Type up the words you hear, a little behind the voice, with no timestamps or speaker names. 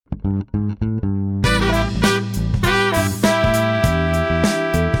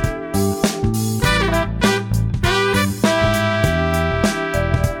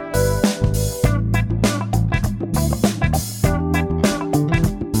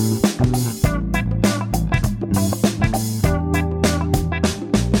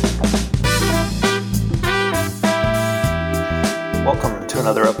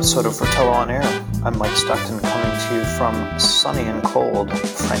episode of Vertello on Air. I'm Mike Stockton, coming to you from sunny and cold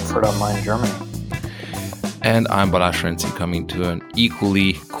Frankfurt am Main, Germany. And I'm Balázs Renzi, coming to an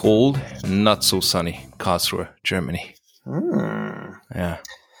equally cold, not so sunny Karlsruhe, Germany. Yeah.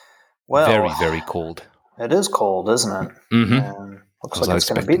 Well, very, very cold. It is cold, isn't it? Mm-hmm. And looks like it's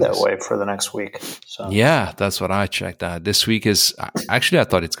going to be that way for the next week. So. Yeah, that's what I checked out. This week is actually, I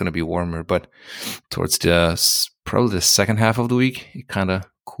thought it's going to be warmer, but towards probably the second half of the week, it kind of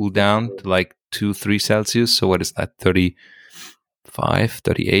cooled down to like 2-3 Celsius. So what is that, 35,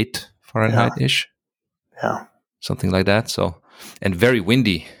 38 Fahrenheit-ish? Yeah. Something like that. So, and very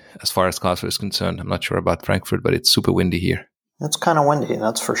windy as far as Karlsruhe is concerned. I'm not sure about Frankfurt, but it's super windy here. It's kind of windy,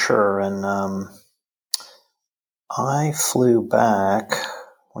 that's for sure. And I flew back,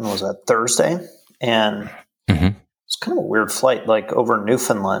 when was that, Thursday? And it's kind of a weird flight. Like over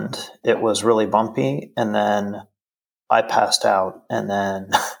Newfoundland, it was really bumpy. And then I passed out. And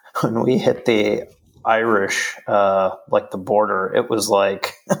then when we hit the Irish, like the border, it was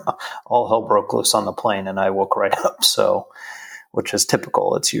like all hell broke loose on the plane, and I woke right up. So, which is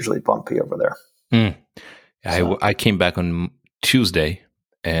typical. It's usually bumpy over there. I came back on Tuesday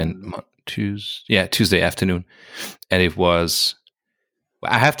and Tuesday afternoon, and it was,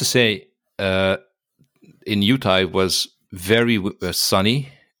 I have to say, in Utah it was very sunny,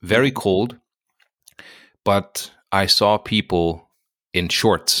 very cold, but I saw people in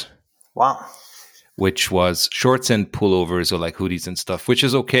shorts. Wow. Which was shorts and pullovers or like hoodies and stuff, which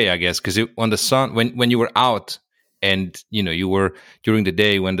is okay, I guess, because on the sun, when you were out and, you were during the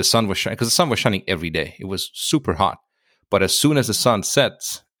day when the sun was shining, because the sun was shining every day, it was super hot. But as soon as the sun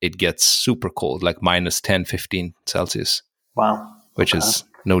sets, it gets super cold, like minus 10, 15 Celsius. Wow. Which is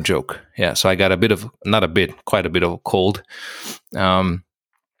no joke. Yeah, so I got quite a bit of a cold,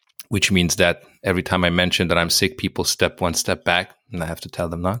 which means that every time I mention that I'm sick, people step one step back, and I have to tell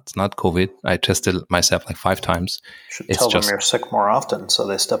them, no, it's not COVID. I tested myself like 5 times. Should tell them you're sick more often, so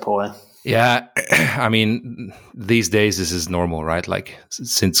they step away. Yeah, I mean, these days this is normal, right? Like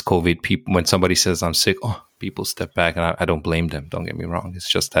since COVID, people, when somebody says I'm sick, people step back, and I don't blame them. Don't get me wrong. It's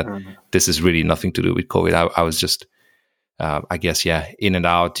just that this is really nothing to do with COVID. I was just, I guess, in and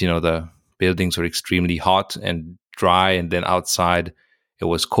out. The buildings were extremely hot and dry, and then outside it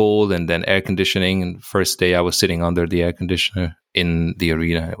was cold, and then air conditioning. And first day I was sitting under the air conditioner in the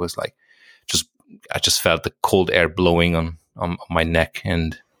arena. It was like, I just felt the cold air blowing on my neck,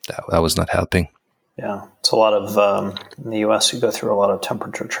 and that was not helping. Yeah, it's a lot of, in the U.S., you go through a lot of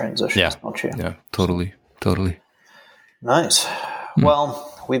temperature transitions, don't you? Yeah, totally. Nice.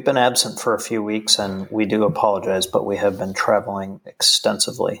 Well, we've been absent for a few weeks, and we do apologize, but we have been traveling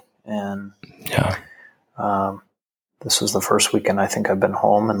extensively. And this was the first weekend I think I've been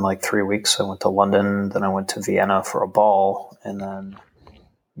home in like 3 weeks. I went to London, then I went to Vienna for a ball, and then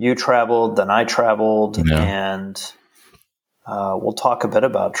you traveled, then I traveled, and we'll talk a bit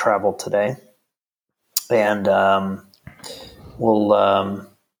about travel today. And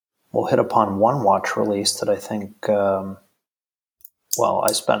we'll hit upon one watch release that I think, I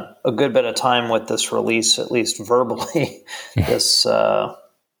spent a good bit of time with this release, at least verbally, this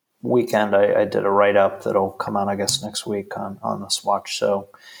weekend. I did a write-up that'll come out, I guess, next week on this watch. So,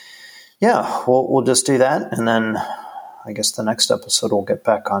 we'll just do that. And then I guess the next episode we'll get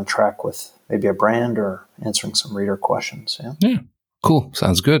back on track with maybe a brand or answering some reader questions. Yeah. Cool.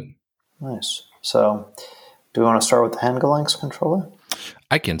 Sounds good. Nice. So do we want to start with the Handgelenks controller?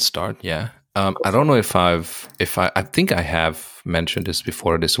 I can start. Yeah. I don't know if I think I have mentioned this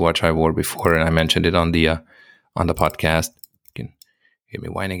before, this watch I wore before, and I mentioned it on the podcast. You can hear me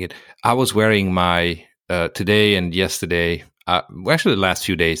whining it. I was wearing my, today and yesterday, actually the last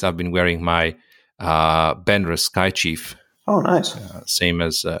few days, I've been wearing my Benrus Skychief. Oh, nice. Same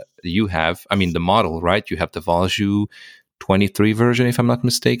as you have. I mean, the model, right? You have the Valjoux 23 version, if I'm not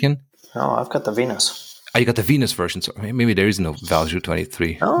mistaken. No, I've got the Venus. Oh, you got the Venus version. So maybe there is no Valjoux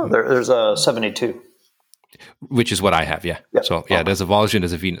 23. Oh, there's a 72. Which is what I have, yeah. Yep. So, there's a Valjoux and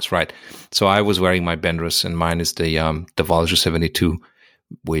there's a Venus, right? So I was wearing my Benrus, and mine is the Valjoux 72,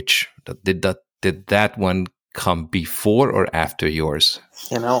 which did that one come before or after yours?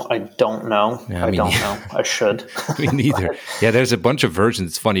 I don't know. Yeah, I don't know. I should. Me neither. Yeah, there's a bunch of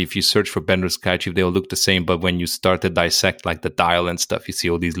versions. It's funny. If you search for Benrus Skychief, they all look the same. But when you start to dissect like the dial and stuff, you see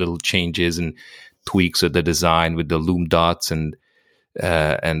all these little changes and tweaks of the design with the loom dots and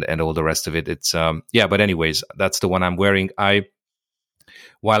all the rest of it. It's but anyways, that's the one I'm wearing.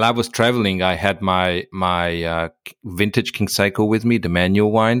 While I was traveling, I had my vintage King Psycho with me, the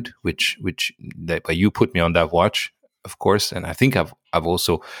manual wind, which you put me on that watch, of course, and I think I've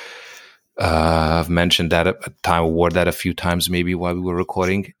also I've mentioned that a time, I wore that a few times maybe while we were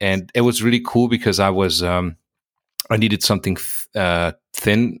recording, and it was really cool because I needed something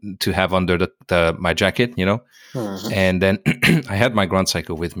thin to have under my jacket, Mm-hmm. and then I had my Grand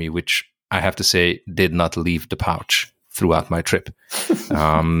Seiko with me, which I have to say did not leave the pouch throughout my trip.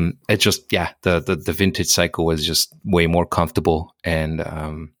 It just, the vintage Seiko was just way more comfortable, and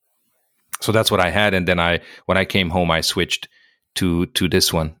so that's what I had. And then when I came home, I switched to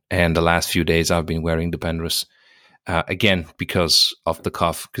this one, and the last few days I've been wearing the Benrus again because of the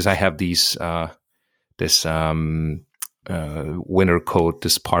cuff, because I have this winter coat,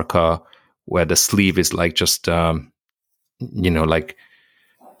 this parka, where the sleeve is like just like how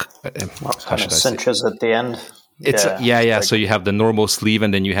Kind of should I say? cinches at the end. It's Like, so you have the normal sleeve,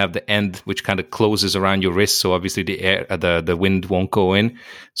 and then you have the end which kind of closes around your wrist, so obviously the air, the wind won't go in.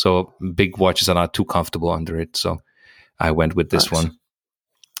 So big watches are not too comfortable under it. So I went with this one,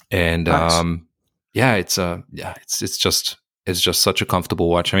 and Nice. it's just such a comfortable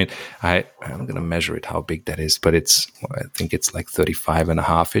watch. I mean, I'm gonna measure it how big that is, but I think it's like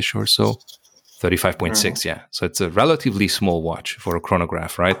 35.5-ish or so, 35.6. Yeah, so it's a relatively small watch for a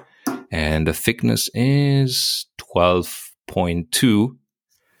chronograph, right? And the thickness is 12.2,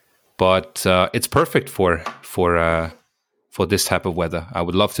 but it's perfect for this type of weather. I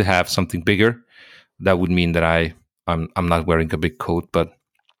would love to have something bigger. That would mean that I'm not wearing a big coat, but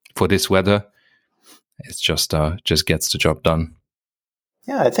for this weather, it's just gets the job done.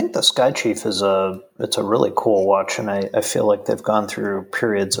 Yeah, I think the Sky Chief it's a really cool watch, and I feel like they've gone through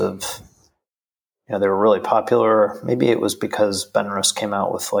periods of, they were really popular. Maybe it was because Benrus came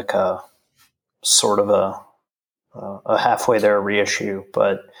out with like a sort of a halfway there reissue,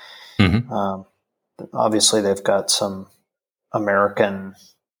 but obviously they've got some American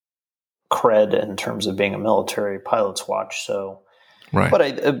cred in terms of being a military pilot's watch. So, right.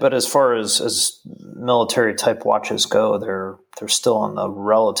 But as far as military type watches go, they're still on the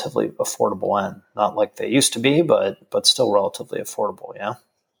relatively affordable end. Not like they used to be, but still relatively affordable. Yeah.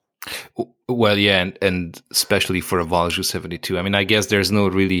 Well, yeah, and especially for a Valjoux 72. I mean, I guess there's no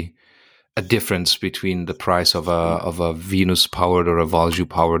really a difference between the price of a Venus powered or a Valjoux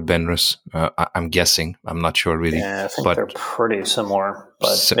powered Benrus. I'm guessing. I'm not sure really. Yeah, I think they're pretty similar.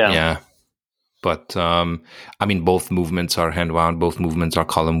 But yeah. But I mean, both movements are hand wound. Both movements are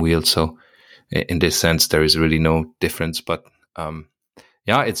column wheeled. So in this sense, there is really no difference. But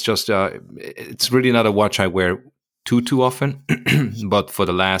it's just it's really not a watch I wear too often. But for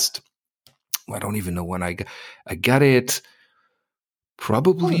the last, I don't even know when I got it.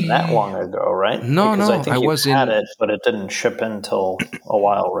 Probably not that long ago, right? No, because no, I think you had it, but it didn't ship until a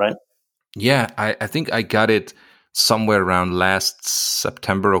while, right? Yeah, I think I got it somewhere around last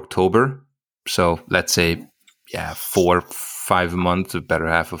September, October. So let's say, 4-5 months, a better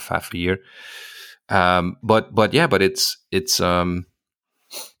half a year. But it's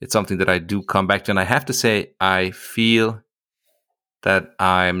something that I do come back to, and I have to say, I feel that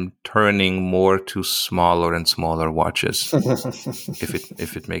I'm turning more to smaller and smaller watches,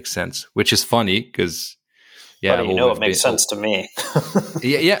 if it makes sense. Which is funny because, it makes sense to me.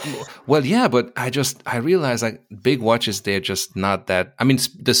 Well, yeah, but I realize like big watches, they're just not that. I mean,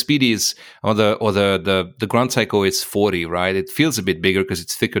 the Speedies or the Grand Seiko is 40, right? It feels a bit bigger because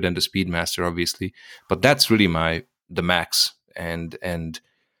it's thicker than the Speedmaster, obviously. But that's really the max, and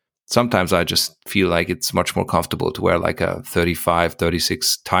sometimes I just feel like it's much more comfortable to wear like a 35,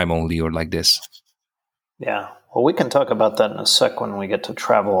 36 time only or like this. Yeah. Well, we can talk about that in a sec when we get to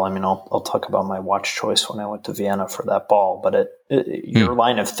travel. I mean, I'll talk about my watch choice when I went to Vienna for that ball, but your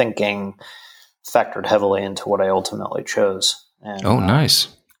line of thinking factored heavily into what I ultimately chose. And, nice.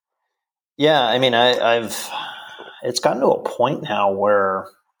 Yeah. I mean, it's gotten to a point now where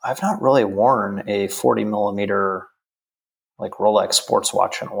I've not really worn a 40 millimeter like Rolex sports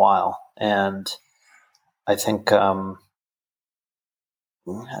watch in a while. And I think,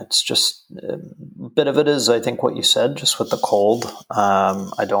 it's just a bit of it is, I think, what you said, just with the cold.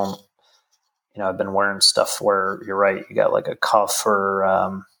 I don't, I've been wearing stuff where you're right. You got like a cuff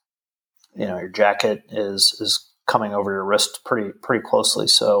or, your jacket is coming over your wrist pretty closely.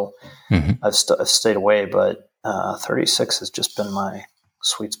 So I've stayed away, but 36 has just been my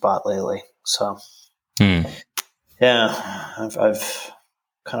sweet spot lately. So yeah, I've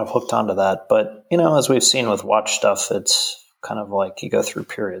kind of hooked onto that. But, as we've seen with watch stuff, it's kind of like you go through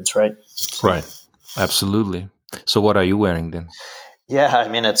periods, right? Right. Absolutely. So what are you wearing then? Yeah, I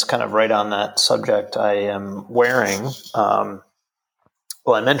mean, it's kind of right on that subject. I am wearing, well,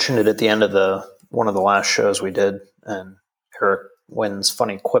 I mentioned it at the end of one of the last shows we did, and Eric Wynn's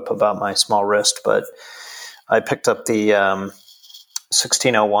funny quip about my small wrist, but I picked up the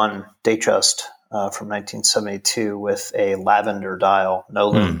 1601 Datejust from 1972 with a lavender dial, no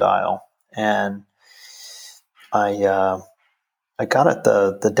lume dial, and I got it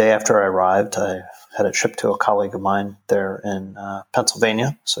the day after I arrived. I had it shipped to a colleague of mine there in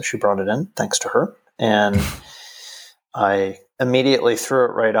Pennsylvania, so she brought it in, thanks to her, and I immediately threw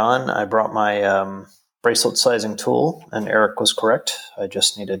it right on. I brought my bracelet sizing tool, and Eric was correct. I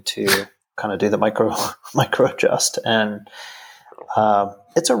just needed to kind of do the micro adjust, and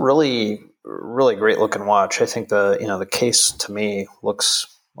it's a really, really great looking watch. I think the case to me looks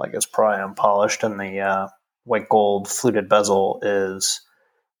like it's probably unpolished, and the white gold fluted bezel is,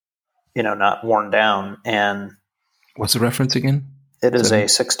 not worn down. And what's the reference again? It is a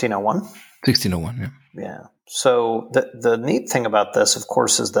 1601. 1601, yeah. Yeah. So the neat thing about this, of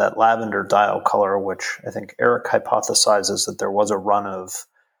course, is that lavender dial color, which I think Eric hypothesizes that there was a run of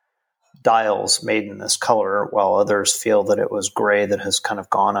dials made in this color, while others feel that it was gray that has kind of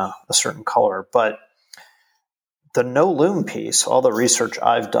gone a certain color. But the no lume piece, all the research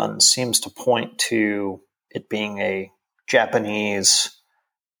I've done seems to point to it being a Japanese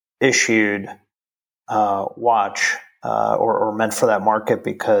issued watch or meant for that market,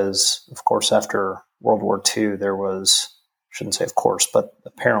 because, of course, after World War II, there was, shouldn't say of course, but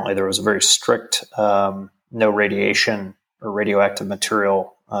apparently there was a very strict no radiation or radioactive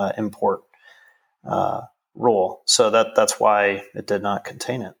material import rule. So that's why it did not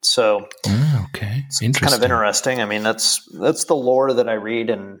contain it. So okay, it's kind of interesting. I mean, that's the lore that I read,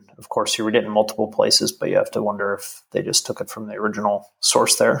 and of course you read it in multiple places, but you have to wonder if they just took it from the original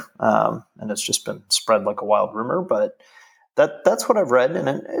source there, and it's just been spread like a wild rumor. But that's what I've read, and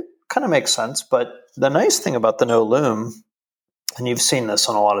it kind of makes sense. But the nice thing about the no lume, and you've seen this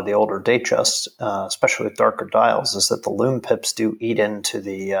on a lot of the older Datejusts, especially with darker dials, is that the lume pips do eat into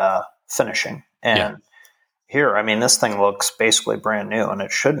the finishing. And here, I mean, this thing looks basically brand new, and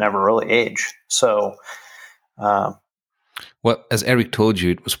it should never really age. So, well, as Eric told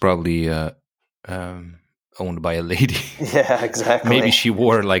you, it was probably owned by a lady. Yeah, exactly. Maybe she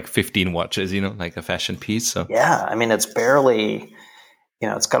wore like 15 watches, like a fashion piece. So yeah, I mean, it's barely,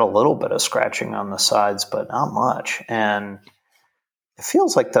 it's got a little bit of scratching on the sides, but not much. And it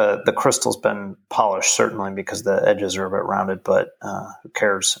feels like the crystal's been polished, certainly, because the edges are a bit rounded, but who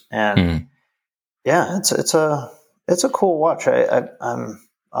cares? And yeah, it's a cool watch. I'm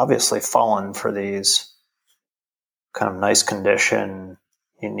obviously fallen for these kind of nice condition,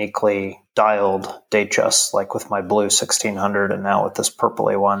 uniquely dialed Datejusts, like with my blue 1600, and now with this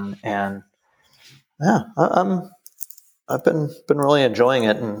purpley one. And yeah, I've been really enjoying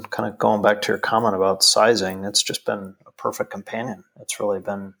it, and kind of going back to your comment about sizing, it's just been a perfect companion. It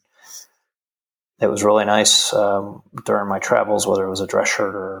was really nice during my travels, whether it was a dress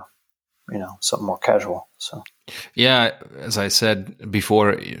shirt or, something more casual. So, yeah, as I said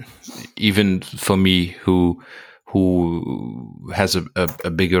before, even for me who has a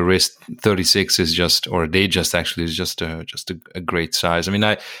bigger wrist, 36 is just, or a Datejust actually is just a great size. I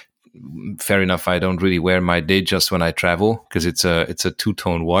mean, fair enough, I don't really wear my Datejust when I travel, because it's a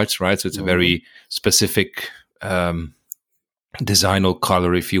two-tone watch, right? So it's a very specific designal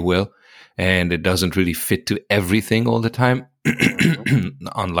color, if you will, and it doesn't really fit to everything all the time.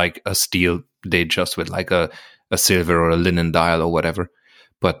 Unlike a steel Datejust with like a silver or a linen dial or whatever.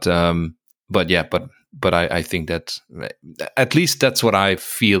 But I think that at least that's what I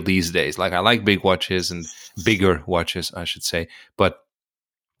feel these days. Like, I like big watches, and bigger watches, I should say, but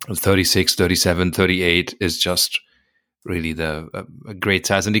 36, 37, 38 is just really a great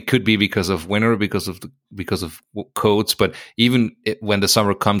size. And it could be because of winter, because of coats, but even when the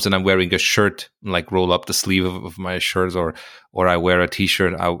summer comes and I'm wearing a shirt, like roll up the sleeve of my shirt, or I wear a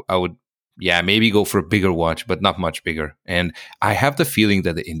t-shirt, I would maybe go for a bigger watch, but not much bigger. And I have the feeling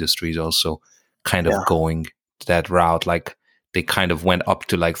that the industry is also kind of going that route. Like, they kind of went up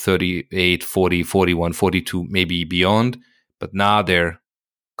to like 38, 40, 41, 42, maybe beyond, but now they're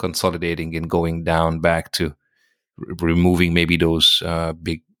consolidating and going down back to removing maybe those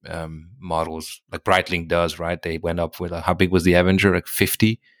big models like Breitling does, right? They went up with how big was the Avenger? Like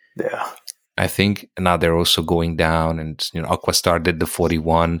 50, I think. And now they're also going down, and Aquastar did the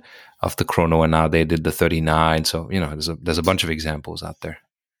 41 of the Chrono, and now they did the 39. So there's a bunch of examples out there.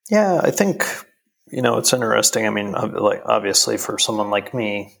 Yeah, I think it's interesting. I mean, like, obviously for someone like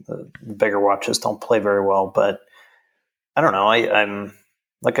me, the bigger watches don't play very well, but I don't know. I'm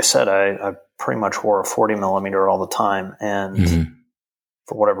like I said, I pretty much wore a 40 millimeter all the time. And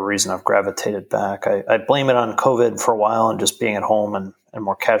for whatever reason, I've gravitated back. I blame it on COVID for a while, and just being at home and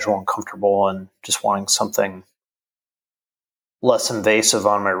more casual and comfortable, and just wanting something less invasive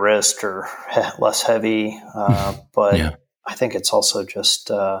on my wrist, or less heavy. But I think it's also just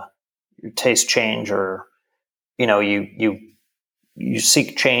your taste change, or you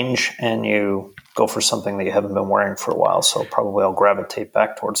seek change and you go for something that you haven't been wearing for a while. So probably I'll gravitate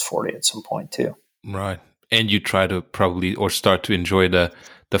back towards 40 at some point too. Right. And you try to probably or start to enjoy the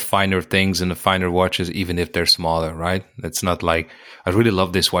finer things and the finer watches, even if they're smaller, right? It's not like, I really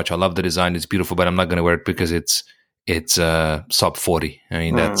love this watch. I love the design. It's beautiful, but I'm not going to wear it because it's sub 40. I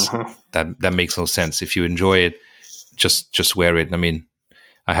mean, that makes no sense. If you enjoy it, just wear it. I mean,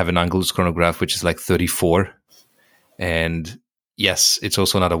 I have an Angelus chronograph, which is like 34. And yes, it's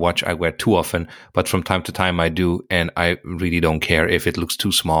also not a watch I wear too often, but from time to time I do, and I really don't care if it looks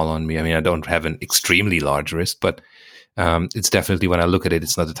too small on me. I mean, I don't have an extremely large wrist, but it's definitely, when I look at it,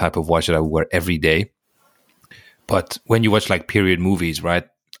 it's not the type of watch that I wear every day. But when you watch like period movies, right?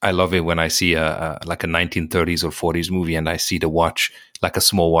 I love it when I see like a 1930s or 40s movie and I see the watch, like a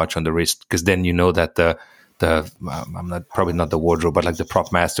small watch on the wrist, because then you know that probably not the wardrobe, but like the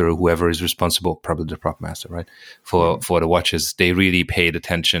prop master or whoever is responsible, probably the prop master, right? For the watches, they really paid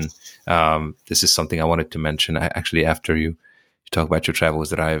attention. This is something I wanted to mention. Actually, after you talk about your travels,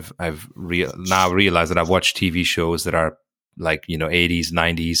 that I've now realized that I've watched TV shows that are like, 80s,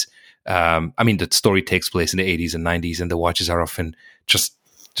 90s. I mean, the story takes place in the 80s and 90s, and the watches are often just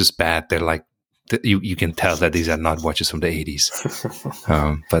bad. They're like, you can tell that these are not watches from the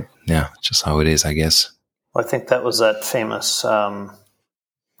 80s. But yeah, just how it is, I guess. Well, I think that was that famous, what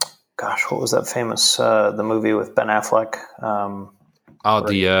was that famous, the movie with Ben Affleck?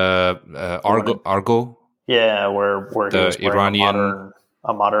 Argo? Yeah, where he was Iranian,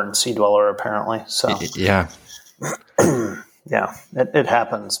 a modern sea dweller, apparently. So yeah. Yeah, it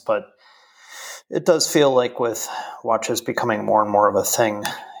happens, but it does feel like with watches becoming more and more of a thing,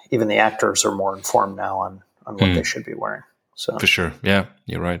 even the actors are more informed now on what they should be wearing. So for sure. Yeah,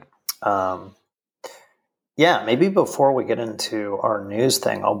 you're right. Yeah, maybe before we get into our news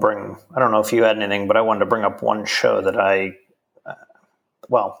thing, I don't know if you had anything, but I wanted to bring up one show that I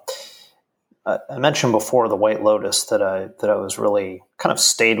mentioned before, The White Lotus, that I was really kind of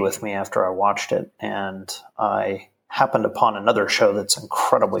stayed with me after I watched it. And I happened upon another show that's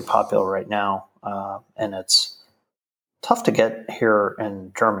incredibly popular right now. And it's tough to get here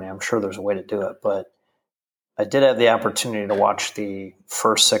in Germany. I'm sure there's a way to do it, but I did have the opportunity to watch the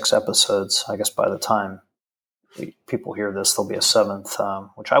first 6 episodes. I guess by the time people hear this, there'll be a 7th,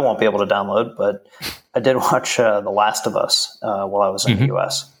 which I won't be able to download, but I did watch The Last of Us while I was in the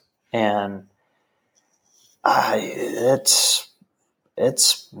US. And it's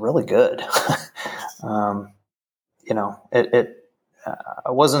really good. I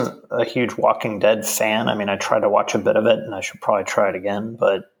wasn't a huge Walking Dead fan. I mean, I tried to watch a bit of it, and I should probably try it again.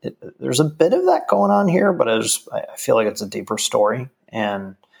 But there's a bit of that going on here, but I feel like it's a deeper story,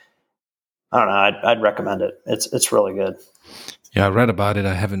 and I don't know. I'd recommend it. It's really good. Yeah, I read about it.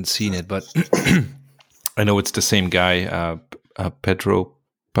 I haven't seen it, but I know it's the same guy, Pedro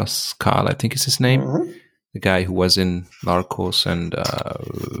Pascal, I think is his name. Mm-hmm. The guy who was in Narcos and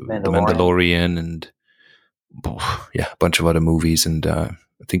The Mandalorian and a bunch of other movies. And I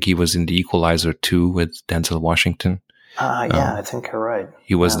think he was in The Equalizer 2 with Denzel Washington. I think you're right.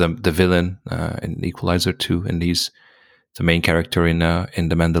 He was the villain in Equalizer 2, and he's the main character in The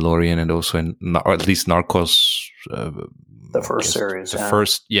Mandalorian, and also or at least Narcos. The first series.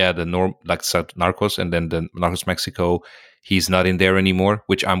 Narcos, and then the Narcos Mexico. He's not in there anymore,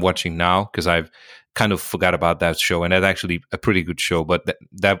 which I'm watching now because I've kind of forgot about that show, and that's actually a pretty good show. But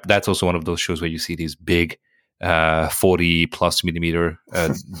that's also one of those shows where you see these big 40 plus millimeter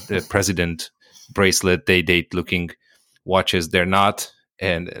the president bracelet date looking watches. They're not,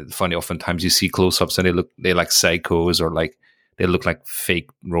 and funny, oftentimes you see close-ups and they like Seikos, or like they look like fake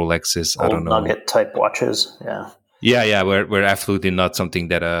Rolexes. Old I don't know, nugget type watches. Yeah. We're absolutely not something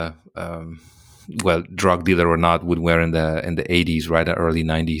that drug dealer or not would wear in the 80s, right, or early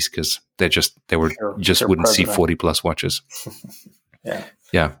 90s, because they wouldn't see 40 plus watches.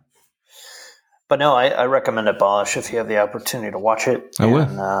 Yeah. But no, I recommend it, Balash, if you have the opportunity to watch it. I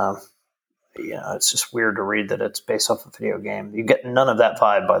will. It's just weird to read that it's based off a video game. You get none of that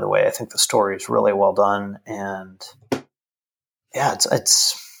vibe, by the way. I think the story is really well done, and yeah,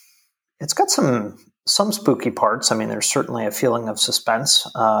 it's got some spooky parts. I mean, there's certainly a feeling of suspense,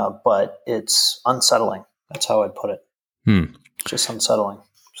 but it's unsettling. That's how I'd put it. It's just unsettling.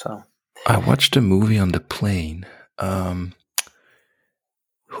 So I watched a movie on the plane.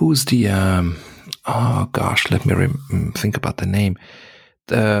 Who's the let me think about the name.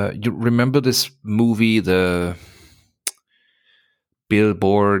 You remember this movie, the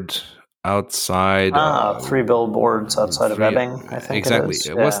Billboard outside. 3 billboards outside of Three, Ebbing, I think exactly. it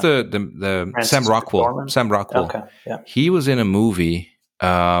is. What's the Francis Sam Rockwell? McDormand? Sam Rockwell. Okay, yeah. He was in a movie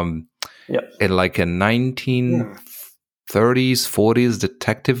Yep. in like a 1930s, 40s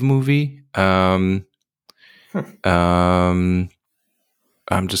detective movie. I'm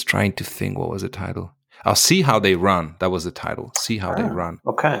just trying to think. What was the title? I'll See How They Run. That was the title. See How They Run.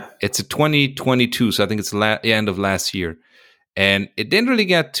 Okay. It's a 2022, so I think it's the end of last year, and it didn't really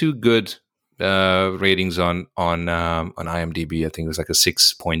get too good ratings on IMDb. I think it was like a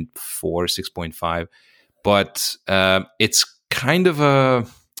 6.4, 6.5, but it's kind of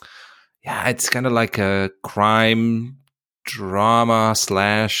like a crime drama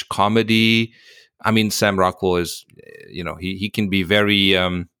 / comedy. I mean, Sam Rockwell is, he can be very,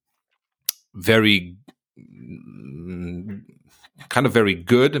 very kind of very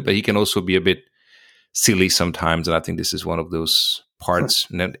good, but he can also be a bit silly sometimes. And I think this is one of those parts.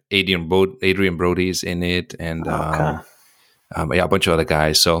 And then Adrian Brody is in it, and a bunch of other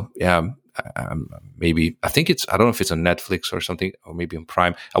guys. So maybe I don't know if it's on Netflix or something, or maybe on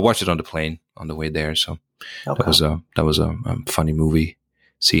Prime. I watched it on the plane on the way there. So that was a funny movie.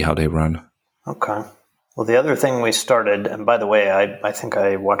 See How They Run. Okay. Well, the other thing we started, and by the way, I think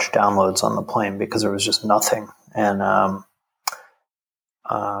I watched downloads on the plane because there was just nothing. And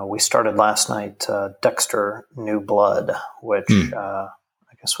we started last night Dexter New Blood, which I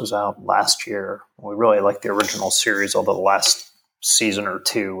guess was out last year. We really liked the original series, although the last season or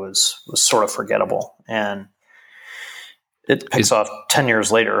two was sort of forgettable. And it picks off 10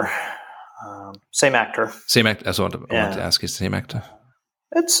 years later. Same actor. Same actor. That's what I wanted to ask. Is the same actor?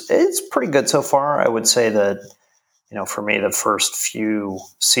 It's pretty good so far. I would say that, for me, the first few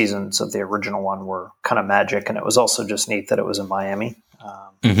seasons of the original one were kind of magic, and it was also just neat that it was in Miami.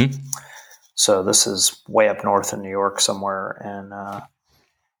 So this is way up north in New York somewhere, and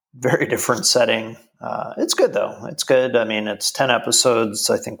very different setting. It's good, though. It's good. I mean, it's 10 episodes.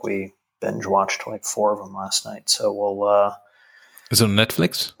 I think we binge watched like 4 of them last night. So we'll... Is it on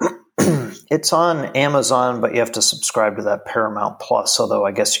Netflix? It's on Amazon, but you have to subscribe to that Paramount Plus, although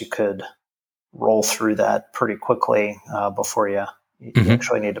I guess you could roll through that pretty quickly before you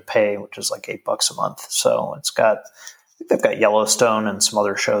actually need to pay, which is like $8 a month. So I think they've got Yellowstone and some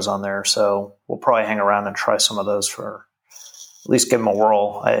other shows on there. So we'll probably hang around and try some of those for at least give them a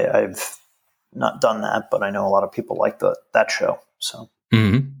whirl. I've not done that, but I know a lot of people like that show. So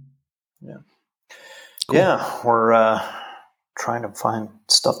yeah, cool. Yeah, we're trying to find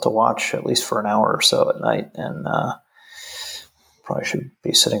stuff to watch at least for an hour or so at night, and probably should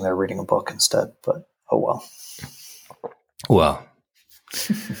be sitting there reading a book instead, but oh well. Well,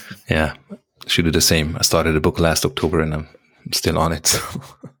 yeah, should do the same. I started a book last October and I'm still on it. So.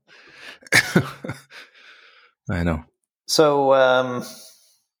 I know. So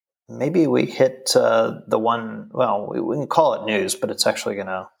maybe we hit the one, well, we can call it news, but it's actually going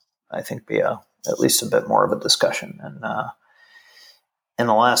to, I think, be at least a bit more of a discussion. And in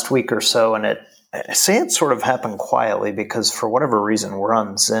the last week or so, and I say it sort of happened quietly because for whatever reason, we're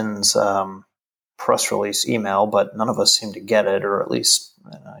on Zinn's press release email, but none of us seem to get it, or at least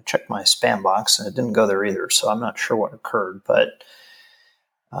I checked my spam box and it didn't go there either. So I'm not sure what occurred, but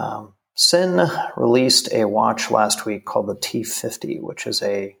Zinn released a watch last week called the T50, which is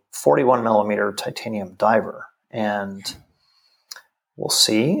a 41 millimeter titanium diver. And we'll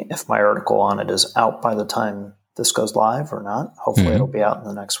see if my article on it is out by the time this goes live or not. Hopefully it'll be out in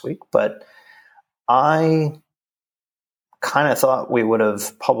the next week. But I kind of thought we would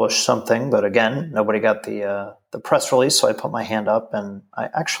have published something, but again, nobody got the press release, so I put my hand up, and I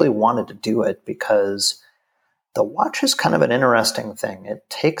actually wanted to do it because the watch is kind of an interesting thing. It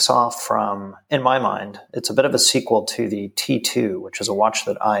takes off from, in my mind, it's a bit of a sequel to the T2, which is a watch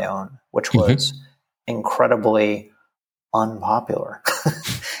that I own, which was incredibly unpopular.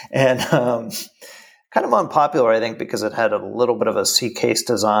 And kind of unpopular, I think, because it had a little bit of a C-case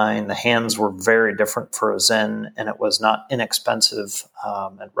design. The hands were very different for a Zinn, and it was not inexpensive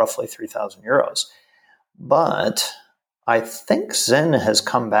at roughly 3,000 euros. But I think Zinn has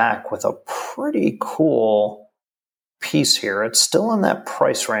come back with a pretty cool piece here. It's still in that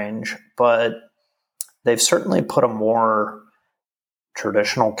price range, but they've certainly put a more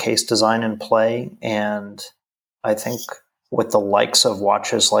traditional case design in play. And I think with the likes of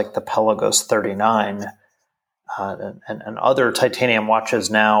watches like the Pelagos 39 and other titanium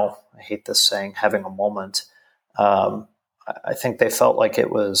watches now, I hate this saying, having a moment, I think they felt like it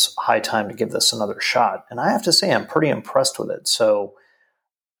was high time to give this another shot. And I have to say, I'm pretty impressed with it. So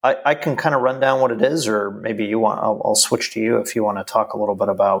I can kind of run down what it is, or maybe you want, I'll switch to you if you want to talk a little bit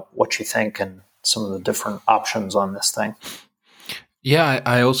about what you think and some of the different options on this thing. Yeah,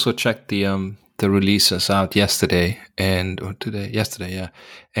 I also checked the releases out yesterday yesterday, yeah,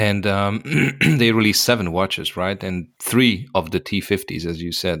 and they released 7 watches, right? And 3 of the T50s, as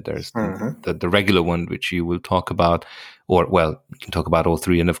you said. There's Mm-hmm. the regular one, which you will talk about, or well, you can talk about all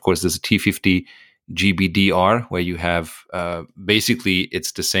 3, and of course there's a T50 GBDR where you have basically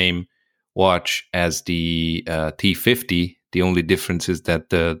it's the same watch as the T50. The only difference is that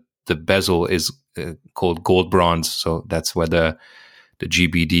the bezel is called gold bronze, so that's where the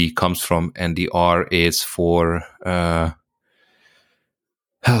GBD comes from, and the R is for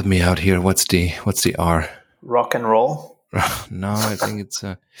help me out here. What's the R? Rock and roll. No, I think it's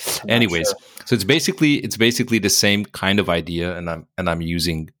I'm not anyways. sure. So it's basically the same kind of idea, and I'm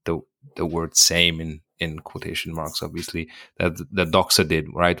using the word same in quotation marks, obviously, that the Doxa did,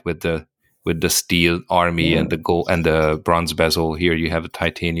 right, with the steel army and the gold and the bronze bezel. Here you have a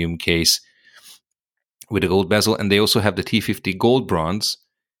titanium case with a gold bezel, and they also have the T50 gold bronze,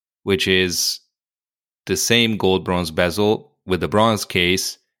 which is the same gold bronze bezel with the bronze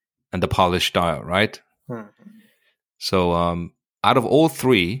case and the polished dial, right? Mm-hmm. So out of all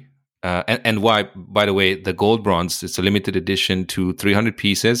 3, and why, by the way, the gold bronze, it's a limited edition to 300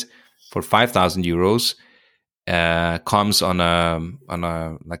 pieces for €5,000. Comes on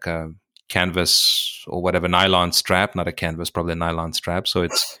a like a canvas or whatever nylon strap, not a canvas, probably a nylon strap. So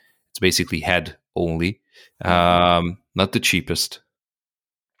it's basically head only, not the cheapest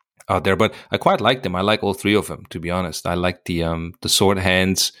out there, but I quite like them. I like all 3 of them, to be honest. I like the sword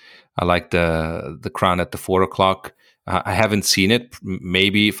hands. I like the crown at the 4 o'clock. I haven't seen it.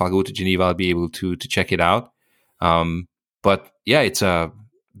 Maybe if I go to Geneva, I'll be able to check it out. But yeah, it's a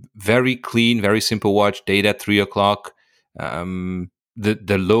very clean, very simple watch. Date at 3 o'clock.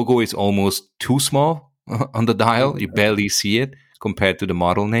 The logo is almost too small on the dial. You barely see it compared to the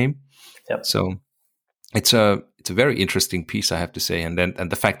model name. Yep. So it's a very interesting piece, I have to say, and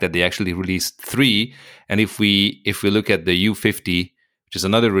the fact that they actually released 3, and if we look at the U50, which is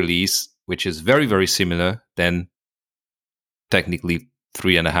another release, which is very, very similar, then technically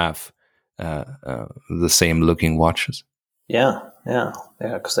 3.5 the same looking watches. Yeah,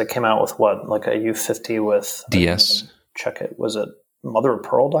 because they came out with what, like a U50 with DS. Check it. Was it mother of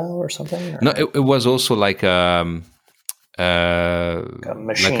pearl dial or something? Or? No, it was also like a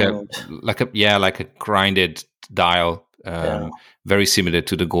machined, like a grinded dial, very similar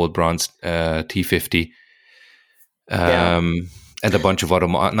to the gold bronze T50, and a bunch of other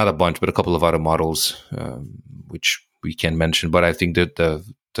not a bunch, but a couple of other models, which we can mention. But I think that the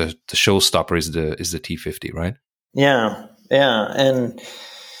showstopper is the T50, right? Yeah, and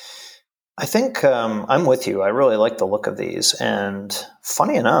I think I'm with you. I really like the look of these, and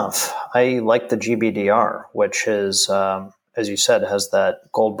funny enough, I like the GBDR, which is, as you said, has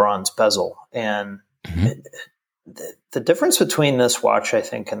that gold bronze bezel. And the difference between this watch, I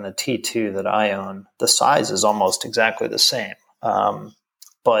think, and the T2 that I own, the size is almost exactly the same.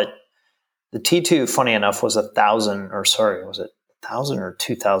 But the T2, funny enough, was 1,000 or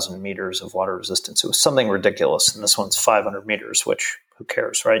 2,000 meters of water resistance. It was something ridiculous. And this one's 500 meters, which who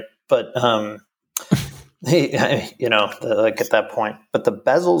cares, right? But, like at that point, but the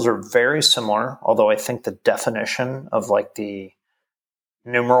bezels are very similar. Although I think the definition of like the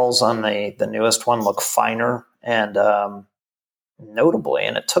numerals on the newest one look finer and, notably,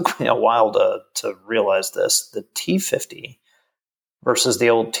 and it took me a while to realize this, the T50 versus the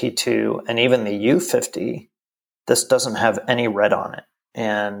old T2 and even the U50, this doesn't have any red on it.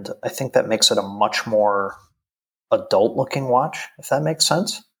 And I think that makes it a much more adult-looking watch, if that makes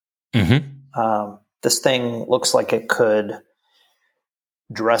sense. Mm-hmm. This thing looks like it could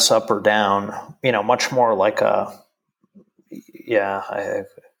dress up or down, much more like I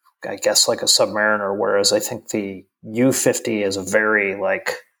guess like a Submariner, whereas I think the U50 is a very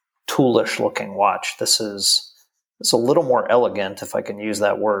like toolish-looking watch. It's a little more elegant, if I can use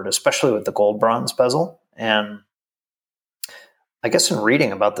that word, especially with the gold bronze bezel. And I guess in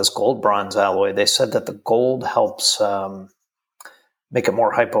reading about this gold bronze alloy, they said that the gold helps make it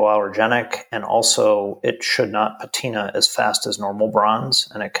more hypoallergenic, and also it should not patina as fast as normal bronze,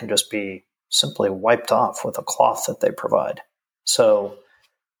 and it can just be simply wiped off with a cloth that they provide. So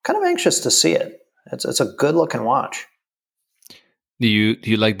kind of anxious to see it. It's a good looking watch. Do you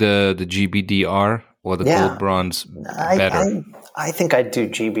like the GBDR or the gold bronze better? I think I'd do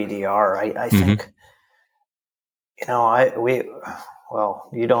GBDR. I think,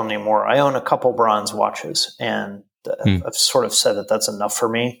 you don't anymore. I own a couple bronze watches, and I've sort of said that that's enough for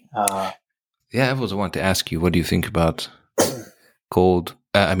me. I was wanting to ask you, what do you think about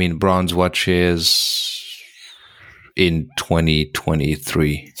bronze watches in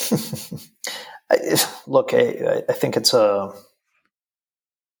 2023? Look, I think it's a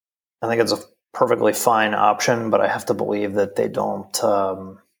I think it's a perfectly fine option, but I have to believe that they don't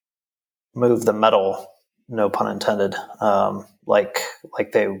move the metal, no pun intended, like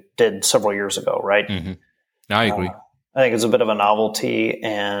they did several years ago, right? Mm-hmm. I agree. I think it's a bit of a novelty,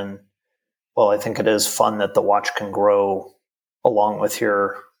 and I think it is fun that the watch can grow along with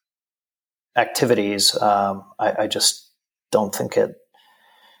your activities. I just don't think it.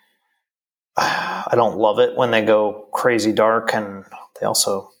 I don't love it when they go crazy dark, and they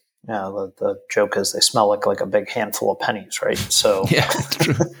also, the joke is they smell like a big handful of pennies, right? So yeah,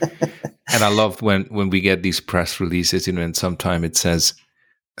 true. And I love when we get these press releases, and sometime it says,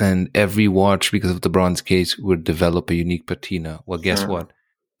 and every watch, because of the bronze case, would develop a unique patina. Well, guess what?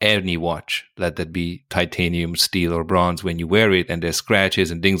 Any watch, let that be titanium, steel, or bronze, when you wear it and there's scratches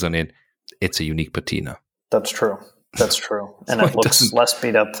and dings on it, it's a unique patina. That's true. That's true. And so it looks less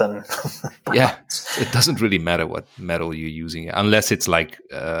beat up than yeah, it doesn't really matter what metal you're using, unless it's like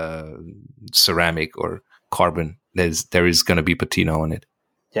ceramic or carbon. There is going to be patina on it.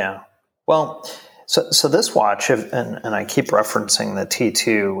 Yeah. Well, so this watch, and I keep referencing the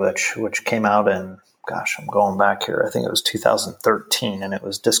T2, which came out in, gosh, I'm going back here. I think it was 2013, and it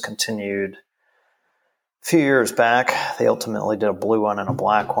was discontinued a few years back. They ultimately did a blue one and a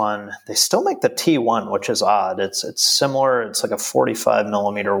black one. They still make the T1, which is odd. It's similar. It's like a 45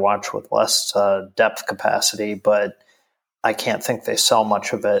 millimeter watch with less depth capacity, but I can't think they sell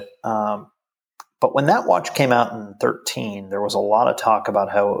much of it. But when that watch came out in 2013, there was a lot of talk about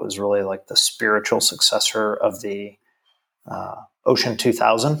how it was really like the spiritual successor of the Ocean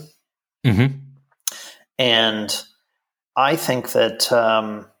 2000. Mm-hmm. And I think that,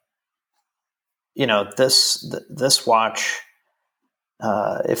 this watch,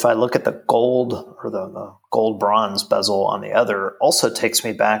 if I look at the gold or the gold bronze bezel on the other, also takes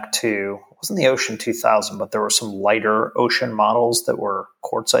me back to, it wasn't the Ocean 2000, but there were some lighter Ocean models that were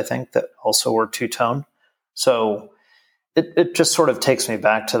quartz, I think, that also were two-tone. So it just sort of takes me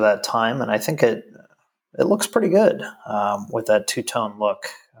back to that time, and I think it looks pretty good with that two-tone look.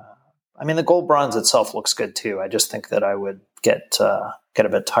 The gold bronze itself looks good too. I just think that I would get a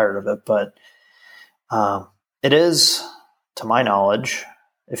bit tired of it, but it is, to my knowledge,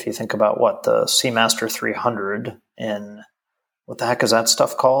 if you think about the Seamaster 300 in, what the heck is that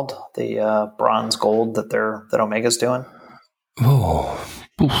stuff called? The bronze gold that Omega's doing. Oh,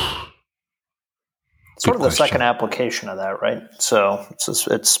 sort of the second application of that, right? So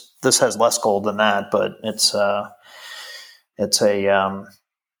this has less gold than that, but it's a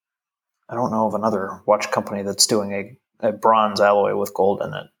I don't know of another watch company that's doing a bronze alloy with gold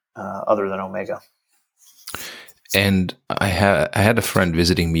in it, other than Omega. And I had a friend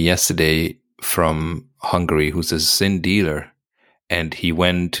visiting me yesterday from Hungary who's a Sinn dealer, and he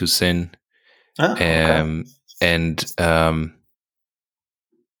went to Sinn, and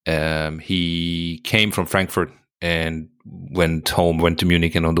he came from Frankfurt and went to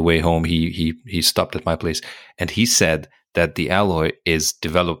Munich, and on the way home he stopped at my place, and he said that the alloy is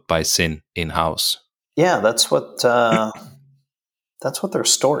developed by Sinn in-house. Yeah, that's what their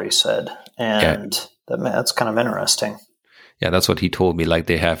story said, and that's kind of interesting. Yeah, that's what he told me. Like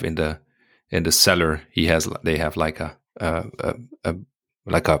they have in the cellar, they have like a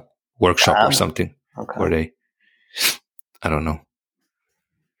workshop or something where they, I don't know.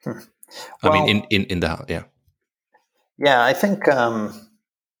 Well, I mean, in the yeah, I think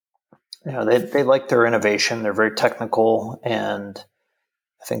they like their innovation. They're very technical, and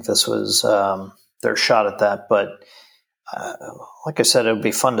I think this was their shot at that. But like I said, it would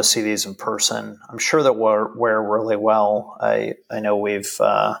be fun to see these in person. I'm sure that wear really well. I know we've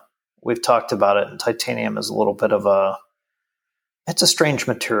talked about it, and titanium is a little bit of it's a strange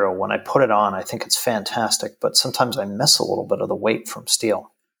material. When I put it on, I think it's fantastic, but sometimes I miss a little bit of the weight from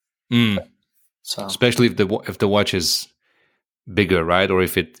steel. So, especially if the watch is bigger, right? Or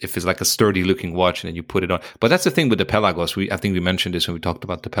if it's like a sturdy looking watch and then you put it on. But that's the thing with the Pelagos. I think we mentioned this when we talked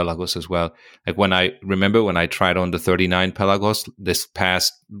about the Pelagos as well. Like when I tried on the 39 Pelagos this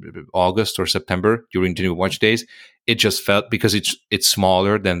past August or September during the new watch days, it just felt, because it's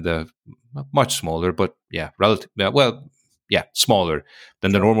smaller than much smaller, but smaller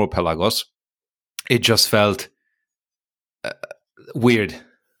than the normal Pelagos. It just felt weird.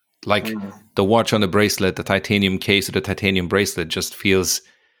 Like the watch on the bracelet, the titanium case or the titanium bracelet just feels,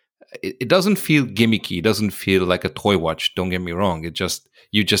 it doesn't feel gimmicky. It doesn't feel like a toy watch. Don't get me wrong. You just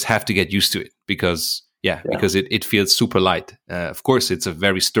have to get used to it because it feels super light. Of course, it's a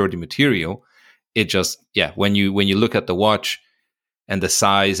very sturdy material. It just, when you look at the watch and the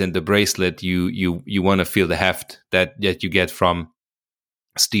size and the bracelet, you want to feel the heft that you get from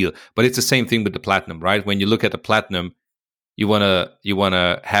steel. But it's the same thing with the platinum, right? When you look at the platinum, you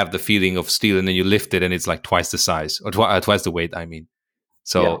wanna have the feeling of steel, and then you lift it and it's like twice the size or twice the weight. I mean,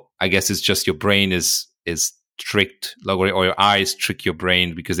 so I guess it's just your brain is tricked, like, or your eyes trick your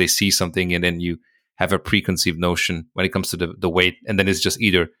brain because they see something, and then you have a preconceived notion when it comes to the weight, and then it's just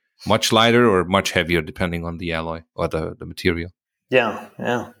either much lighter or much heavier depending on the alloy or the material. Yeah.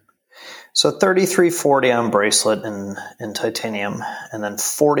 So 3340 on bracelet in titanium, and then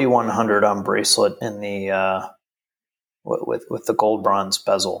 4100 on bracelet in the with the gold bronze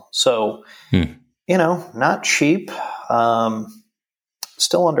bezel. So not cheap.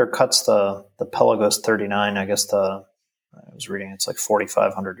 Still undercuts the Pelagos 39. I guess I was reading it's like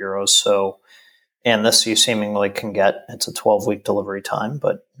 4,500 euros. So, and this you seemingly can get. It's a 12-week delivery time,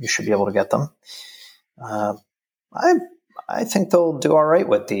 but you should be able to get them. I think they'll do all right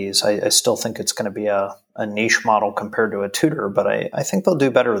with these. I still think it's going to be a niche model compared to a Tudor, but I think they'll do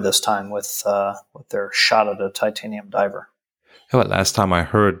better this time with their shot at a titanium diver. Well, last time I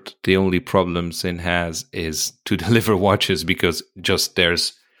heard, the only problem Sinn has is to deliver watches because just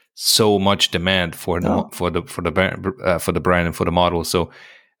there's so much demand for the brand and for the model. So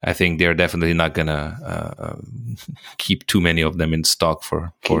I think they're definitely not gonna keep too many of them in stock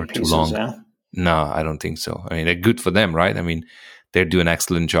for too long. Yeah? No, I don't think so. I mean, they're good for them, right? I mean, they do an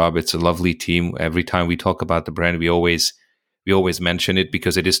excellent job. It's a lovely team. Every time we talk about the brand, we always mention it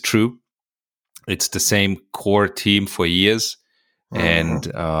because it is true. It's the same core team for years. And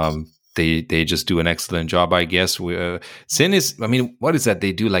they just do an excellent job, I guess. Sinn is, I mean, what is that?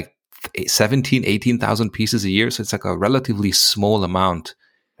 They do like 18,000 pieces a year. So it's like a relatively small amount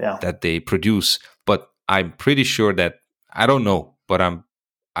that they produce. But I'm pretty sure that, I don't know, but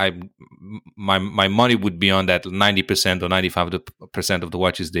my money would be on that 90% or 95% of the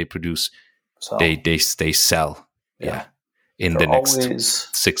watches they produce, so they sell in the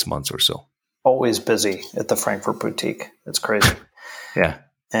next 6 months or so. Always busy at the Frankfurt boutique. It's crazy. Yeah.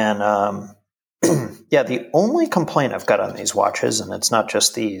 And the only complaint I've got on these watches, and it's not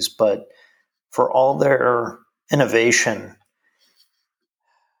just these, but for all their innovation,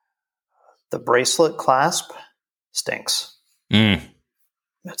 the bracelet clasp stinks.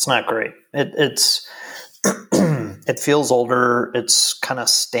 It's not great. It's it feels older. It's kind of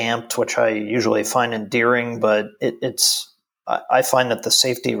stamped, which I usually find endearing, but I find that the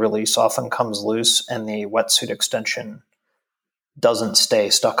safety release often comes loose and the wetsuit extension doesn't stay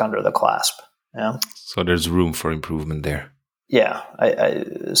stuck under the clasp. Yeah. So there's room for improvement there. Yeah. I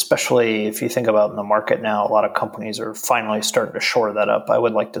especially if you think about in the market now, a lot of companies are finally starting to shore that up. I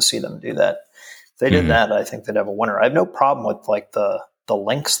would like to see them do that. If they did that, I think they'd have a winner. I have no problem with like the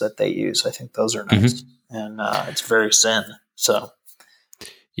links that they use. I think those are nice. And it's very Sinn. So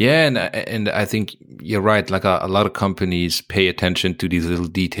yeah, and I think you're right. Like a lot of companies pay attention to these little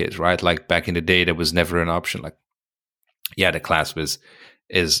details, right? Like back in the day, there was never an option. Like, the clasp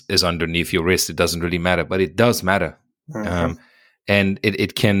is underneath your wrist. It doesn't really matter, but it does matter. And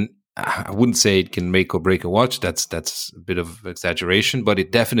it can. I wouldn't say it can make or break a watch. That's a bit of exaggeration, but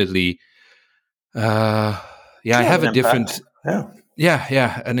it definitely. I have a different.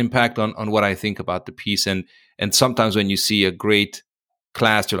 An impact on what I think about the piece, and sometimes when you see a great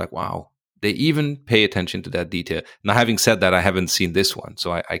class, you're like, wow, they even pay attention to that detail. Now, having said that, I haven't seen this one,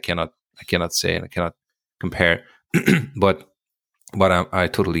 so I cannot say and I cannot compare. but I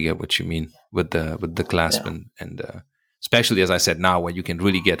totally get what you mean with the clasp and especially as I said now, where you can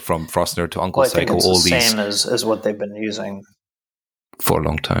really get from Frostner to Uncle Psycho all these same as what they've been using for a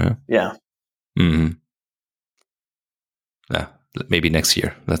long time. Yeah. Mm-hmm. Yeah, maybe next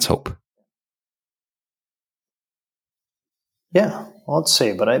year. Let's hope. Yeah, well, let's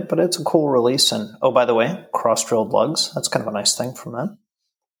see. But it's a cool release. And by the way, cross-drilled lugs. That's kind of a nice thing from them.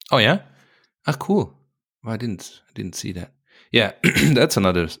 Oh yeah, cool. Well, I didn't see that. Yeah, that's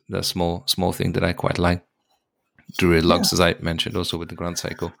another small thing that I quite like. Drilled lugs, as I mentioned, also with the Grand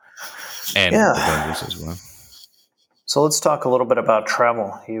Psycho and the Bambus as well. So let's talk a little bit about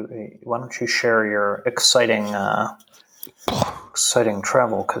travel. Why don't you share your exciting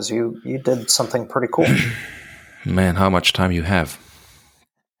travel, because you did something pretty cool. Man, how much time you have.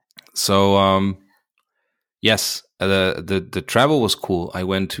 So yes, the travel was cool. I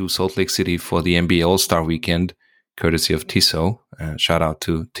went to Salt Lake City for the NBA All-Star Weekend, courtesy of Tissot. Shout out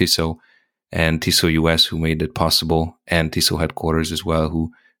to Tissot and Tissot US, who made it possible, and Tissot headquarters as well,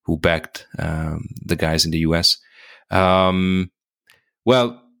 who backed the guys in the US.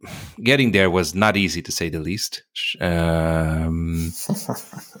 Well, getting there was not easy, to say the least. Do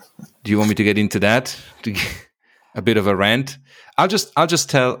you want me to get into that? A bit of a rant? I'll just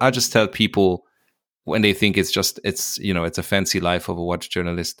tell people when they think it's a fancy life of a watch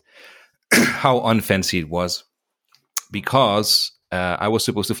journalist, how unfancy it was. because I was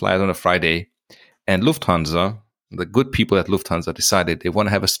supposed to fly out on a Friday, and Lufthansa, the good people at Lufthansa, decided they want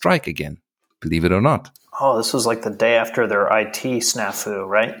to have a strike again, believe it or not. Oh, this was like the day after their IT snafu,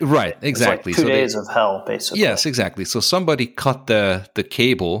 right? Right, exactly. It was like 2 days of hell, basically. Yes, exactly. So somebody cut the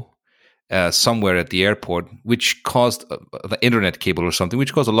cable somewhere at the airport, which caused the internet cable or something,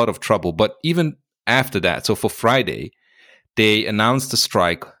 which caused a lot of trouble. But even after that, so for Friday, they announced the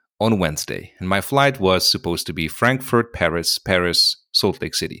strike on Wednesday. And my flight was supposed to be Frankfurt, Paris, Salt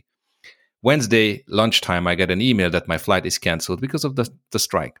Lake City. Wednesday lunchtime, I get an email that my flight is canceled because of the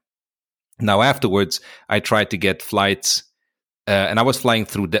strike. Now, afterwards, I tried to get flights, and I was flying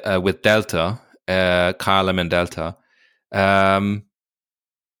through with Delta, KLM and Delta.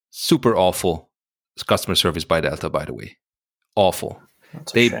 Super awful customer service by Delta, by the way. Awful.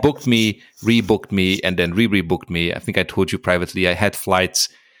 They booked me, rebooked me, and then rebooked me. I think I told you privately, I had flights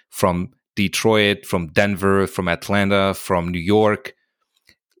from Detroit, from Denver, from Atlanta, from New York,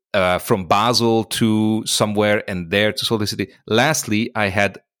 from Basel to somewhere, and there to Salt Lake City. Lastly, I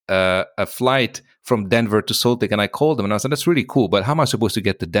had a flight from Denver to Salt Lake, and I called them and I said, that's really cool, but how am I supposed to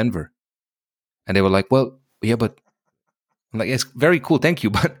get to Denver? And they were like, well, yeah, but I'm like, it's very cool, thank you.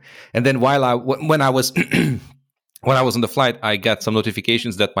 But and then when I was on the flight, I got some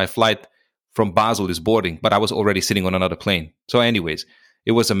notifications that my flight from Basel is boarding, but I was already sitting on another plane. So anyways,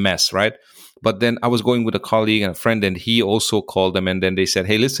 it was a mess, right? But then I was going with a colleague and a friend, and he also called them, and then they said,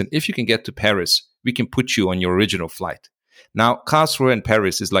 hey, listen, if you can get to Paris, we can put you on your original flight. Now, Karlsruhe and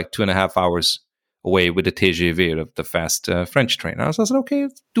Paris is like 2.5 hours away with the TGV, the fast French train. And I said, okay,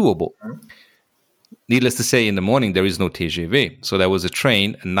 it's doable. Needless to say, in the morning, there is no TGV. So there was a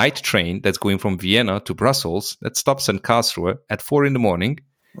night train that's going from Vienna to Brussels that stops in Karlsruhe at 4 in the morning.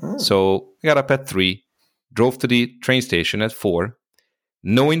 So I got up at 3, drove to the train station at 4.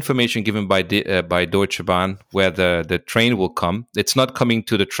 No information given by Deutsche Bahn where the train will come. It's not coming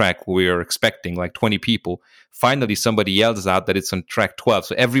to the track we are expecting, like 20 people. Finally, somebody yells out that it's on track 12.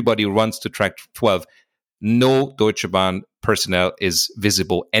 So everybody runs to track 12. No Deutsche Bahn personnel is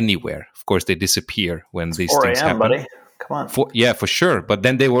visible anywhere. Of course, they disappear when these things happen. Buddy. Come on. For sure. But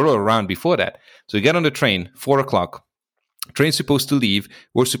then they were all around before that. So you get on the train, 4 o'clock. Train's supposed to leave.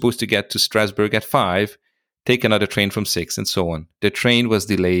 We're supposed to get to Strasbourg at 5. Take another train from 6, and so on. The train was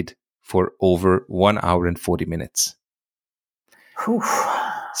delayed for over 1 hour and 40 minutes. Whew.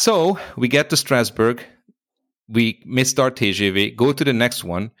 So we get to Strasbourg. We missed our TGV, go to the next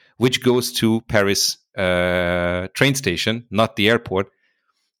one, which goes to Paris train station, not the airport.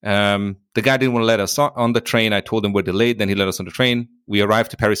 The guy didn't want to let us on the train. I told him we're delayed. Then he let us on the train. We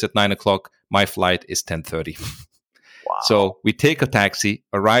arrived to Paris at 9 o'clock. My flight is 10:30. Wow. So we take a taxi,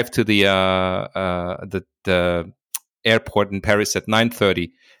 arrive to the airport in Paris at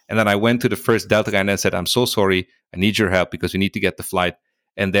 9:30, and then I went to the first Delta guy and I said, "I'm so sorry, I need your help because we need to get the flight."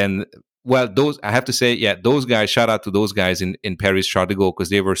 And then, I have to say, those guys. Shout out to those guys in Paris Charles de Gaulle because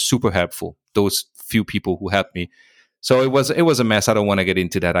they were super helpful. Those few people who helped me. So it was a mess. I don't want to get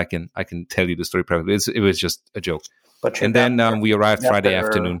into that. I can tell you the story privately. It was just a joke. And then we arrived Friday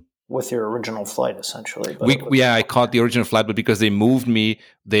afternoon. With your original flight, essentially. I caught the original flight, but because they moved me,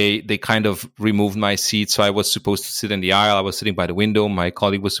 they kind of removed my seat. So I was supposed to sit in the aisle. I was sitting by the window. My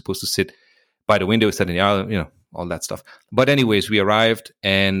colleague was supposed to sit by the window, sit in the aisle, all that stuff. But anyways, we arrived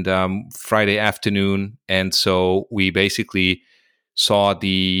and Friday afternoon, and so we basically saw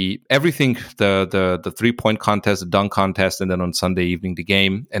everything, the 3-point contest, the dunk contest, and then on Sunday evening the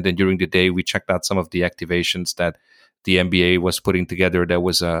game. And then during the day, we checked out some of the activations that the NBA was putting together. There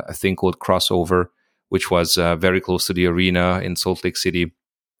was a thing called Crossover, which was very close to the arena in Salt Lake City,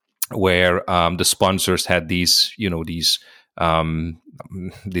 where the sponsors had these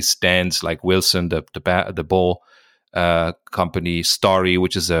stands like Wilson, the ball company, Starry,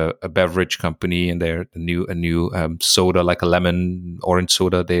 which is a beverage company, and they're a new soda, like a lemon orange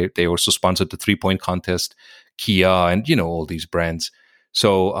soda. They also sponsored the 3-point contest, Kia, and all these brands.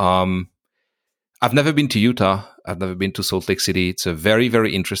 So I've never been to Utah. I've never been to Salt Lake City. It's a very,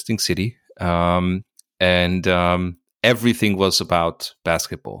 very interesting city. And everything was about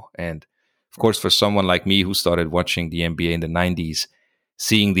basketball. And of course, for someone like me who started watching the NBA in the 90s,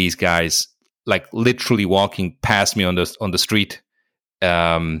 seeing these guys like literally walking past me on the street,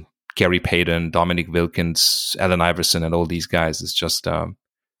 Gary Payton, Dominic Wilkins, Allen Iverson, and all these guys is just a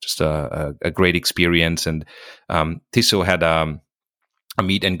great experience. And Tissot had a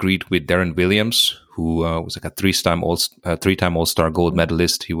meet and greet with Darren Williams, who was like a three-time All-Star gold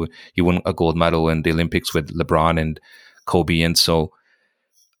medalist. He won a gold medal in the Olympics with LeBron and Kobe, and so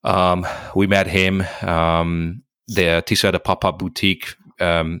we met him. The Tissot had a pop-up boutique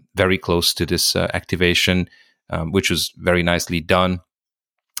very close to this activation. which was very nicely done.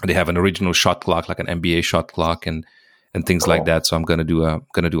 They have an original shot clock, like an NBA shot clock, and things like that. So I'm gonna do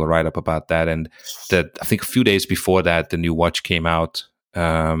a write up about that. And I think a few days before that, the new watch came out. They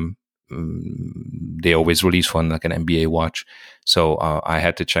always release one, like an NBA watch. So I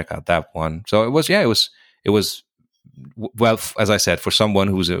had to check out that one. So it was well, as I said, for someone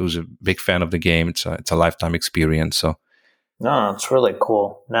who's a big fan of the game, it's a lifetime experience. So. No, it's really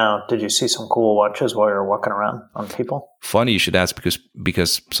cool. Now, did you see some cool watches while you were walking around on people? Funny you should ask,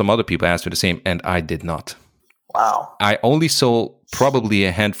 because some other people asked me the same, and I did not. Wow. I only saw probably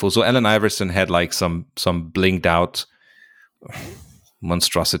a handful. So Allen Iverson had like some blinged out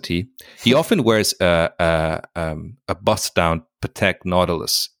monstrosity. He often wears a bust down Patek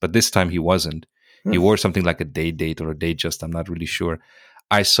Nautilus, but this time he wasn't. He wore something like a Day-Date or a Datejust. I'm not really sure.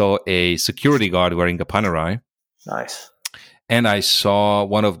 I saw a security guard wearing a Panerai. Nice. And I saw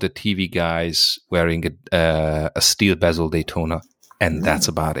one of the TV guys wearing a steel bezel Daytona, and that's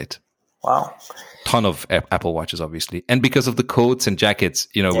about it. Wow. Ton of Apple Watches, obviously. And because of the coats and jackets,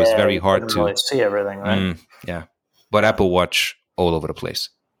 it was very hard to really see everything, right? Yeah. But Apple Watch all over the place.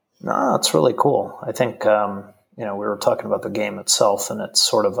 No, it's really cool. I think, we were talking about the game itself, and it's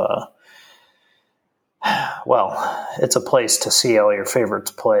sort of it's a place to see all your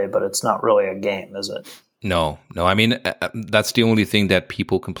favorites play, but it's not really a game, is it? No. I mean, that's the only thing that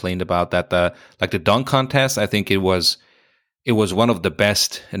people complained about. That the dunk contest, I think it was one of the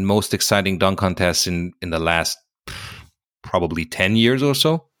best and most exciting dunk contests in the last probably 10 years or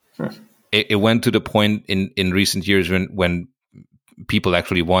so. It went to the point in recent years when people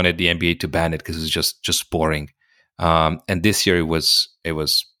actually wanted the NBA to ban it because it was just boring. And this year it was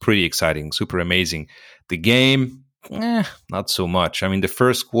pretty exciting, super amazing. The game, not so much. I mean, the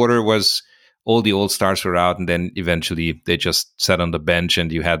first quarter was. All the old stars were out, and then eventually they just sat on the bench,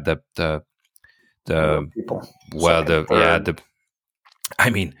 and you had the people.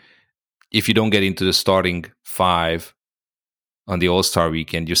 I mean, if you don't get into the starting five on the All-Star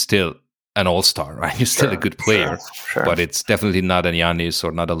weekend, you're still an All-Star, right? You're still a good player, sure. But it's definitely not a Giannis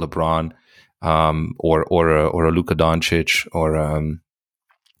or not a LeBron, or a Luka Doncic or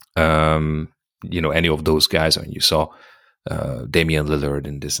any of those guys. I mean, you saw Damian Lillard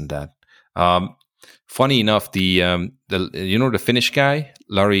and this and that. Funny enough, the Finnish guy,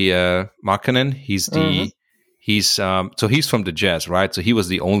 Larry Markkanen, he's from the Jazz, right? So he was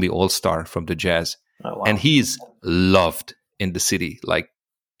the only All-Star from the Jazz. Oh, wow. And he's loved in the city, like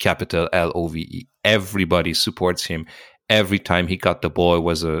capital LOVE. Everybody supports him. Every time he got the ball, it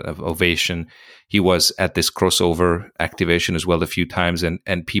was an ovation. He was at this crossover activation as well a few times,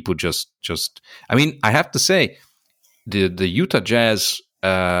 and people just I mean, I have to say, the Utah Jazz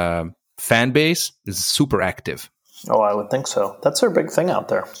fan base is super active. Oh, I would think so. That's their big thing out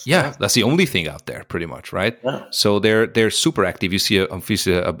there. Yeah, that's the only thing out there, pretty much, right? Yeah. So they're super active. You see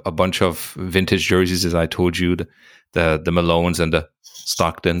a bunch of vintage jerseys, as I told you, the Malones and the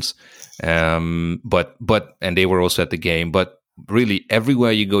Stocktons, but they were also at the game. But really,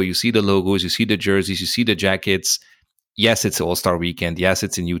 everywhere you go, you see the logos, you see the jerseys, you see the jackets. Yes, it's All-Star Weekend. Yes,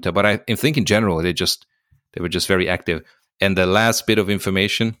 it's in Utah. But I think in general, they were just very active. And the last bit of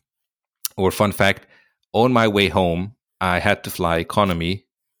information or fun fact, on my way home, I had to fly economy,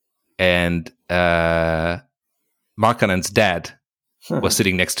 and Markkanen's dad was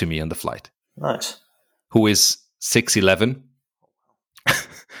sitting next to me on the flight. Nice. Who is 6'11",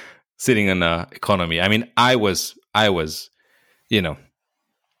 sitting on economy. I mean, I was, barely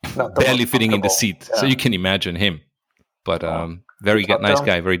fitting in the seat. Yeah. So you can imagine him. But very nice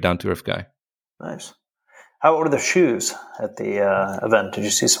guy, very down-to-earth guy. Nice. How were the shoes at the event? Did you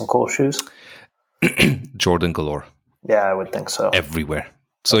see some cool shoes? Jordan galore. Yeah, I would think so. Everywhere.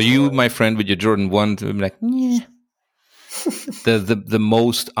 So you, my friend, with your Jordan 1, be like, yeah. the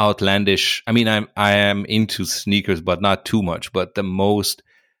most outlandish. I mean, I am into sneakers, but not too much. But the most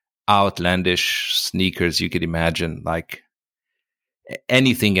outlandish sneakers you could imagine, like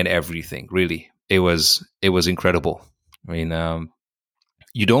anything and everything. Really, it was incredible. I mean,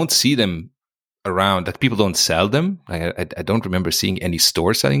 you don't see them around. Like, people don't sell them. Like, I don't remember seeing any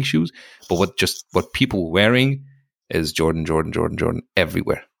store selling shoes. But what people were wearing is Jordan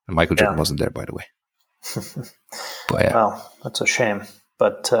everywhere. And Michael Jordan wasn't there, by the way. But, yeah. Well, that's a shame.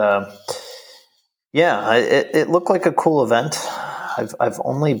 But it looked like a cool event. I've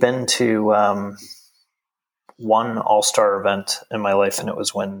only been to one All-Star event in my life, and it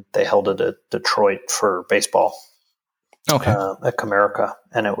was when they held it at Detroit for baseball. Okay. At Comerica,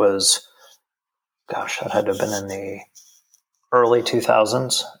 and it was, gosh, that had to have been in the early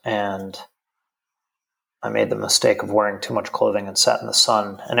 2000s, and I made the mistake of wearing too much clothing and sat in the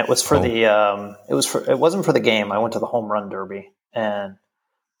sun. And it was for it wasn't for the game. I went to the home run derby, and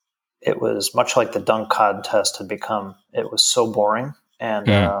it was much like the dunk contest had become. It was so boring. And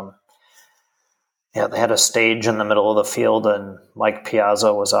they had a stage in the middle of the field, and Mike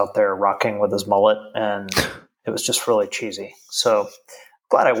Piazza was out there rocking with his mullet, and it was just really cheesy. So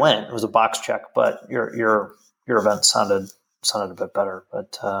glad I went. It was a box check, but your event sounded a bit better.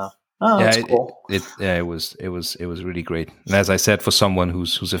 But that's cool. It was really great. And as I said, for someone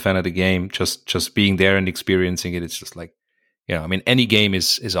who's a fan of the game, just being there and experiencing it, it's just like, I mean, any game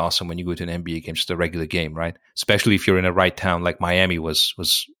is awesome when you go to an NBA game, just a regular game, right? Especially if you're in a right town like Miami was.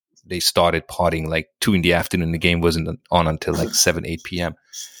 They started partying like 2 p.m. The game wasn't on until like 7-8 p.m.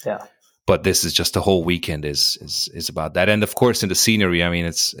 Yeah. But this is just the whole weekend is about that. And of course, in the scenery, I mean,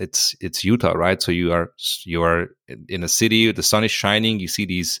 it's Utah, right? So you are in a city, the sun is shining, you see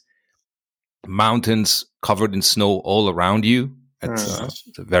these mountains covered in snow all around you.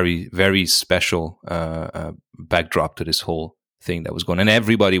 It's a very, very special backdrop to this whole thing that was going on. And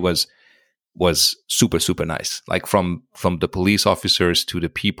everybody was super, super nice. Like from the police officers to the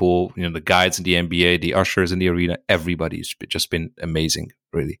people, the guides in the NBA, the ushers in the arena, everybody's just been amazing,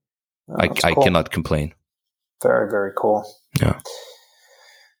 really. I cool. cannot complain. Very, very cool. Yeah.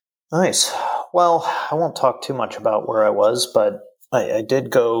 Nice. Well, I won't talk too much about where I was, but I did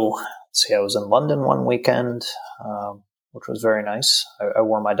go. I was in London one weekend, which was very nice. I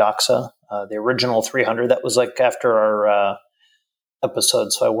wore my Doxa, the original 300. That was like after our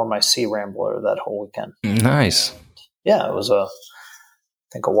episode, so I wore my Sea Rambler that whole weekend. Nice. And yeah, it was I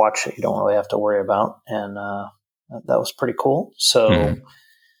think a watch that you don't really have to worry about, and that was pretty cool. So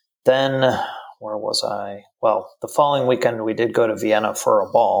then, where was I? Well, the following weekend we did go to Vienna for a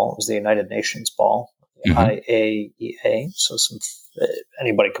ball. It was the United Nations ball, the IAEA. So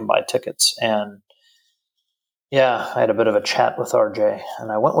anybody can buy tickets, and yeah, I had a bit of a chat with RJ,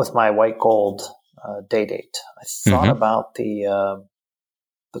 and I went with my white gold day date. I thought about the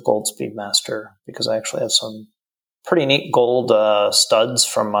Gold Speedmaster because I actually have some pretty neat gold studs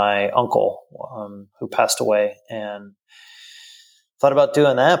from my uncle who passed away, and thought about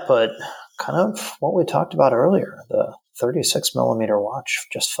doing that, but kind of what we talked about earlier, the 36 millimeter watch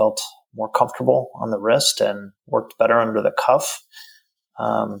just felt more comfortable on the wrist and worked better under the cuff.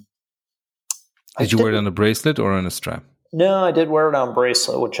 Did you wear it on a bracelet or on a strap? No, I did wear it on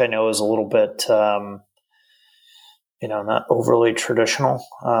bracelet, which I know is a little bit, not overly traditional.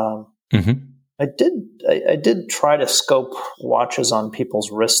 I did try to scope watches on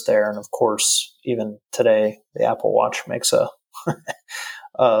people's wrists there, and of course, even today, the Apple Watch makes a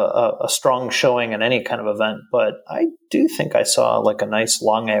strong showing in any kind of event. But I do think I saw like a nice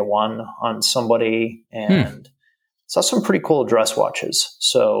Lange 1 on somebody, and saw some pretty cool dress watches.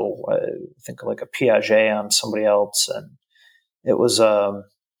 So I think like a Piaget on somebody else, and it was the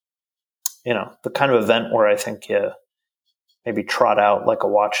kind of event where I think you maybe trot out like a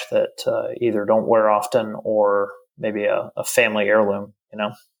watch that either don't wear often or maybe a family heirloom,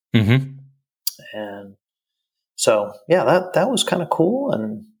 And so, yeah, that was kind of cool.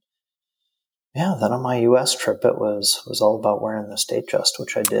 And yeah, then on my U.S. trip, it was all about wearing the Datejust,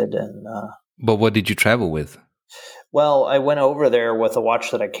 which I did. And but what did you travel with? Well, I went over there with a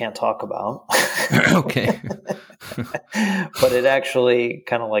watch that I can't talk about. Okay. But it actually,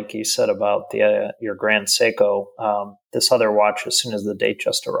 kind of like you said about your Grand Seiko, this other watch, as soon as the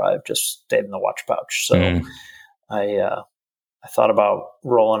Datejust arrived, just stayed in the watch pouch. So I thought about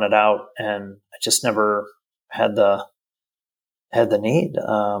rolling it out, and I just never had the need.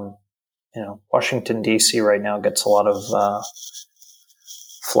 Washington, D.C. right now gets a lot of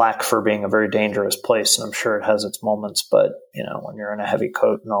flack for being a very dangerous place, and I'm sure it has its moments. But when you're in a heavy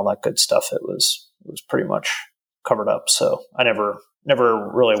coat and all that good stuff, it was pretty much covered up. So I never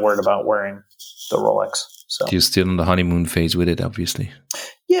really worried about wearing the Rolex. So you're still in the honeymoon phase with it, obviously.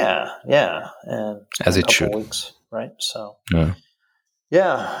 Yeah, and as it should, weeks, right? So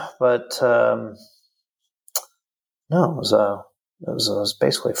yeah, but no, it was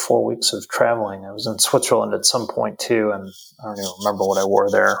basically 4 weeks of traveling. I was in Switzerland at some point too, and I don't even remember what I wore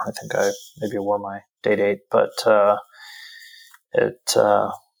there. I think I maybe wore my day date, but it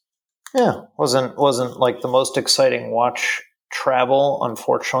wasn't like the most exciting watch travel.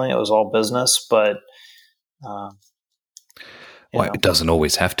 Unfortunately, it was all business, but it doesn't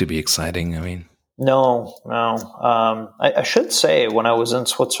always have to be exciting. I mean, no. I should say when I was in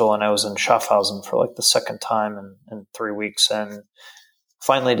Switzerland, I was in Schaffhausen for like the second time in 3 weeks, and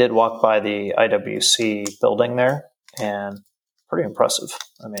finally did walk by the IWC building there, and pretty impressive.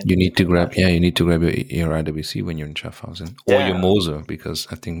 I mean, you need to grab your IWC when you're in Schaffhausen, or your Moser, because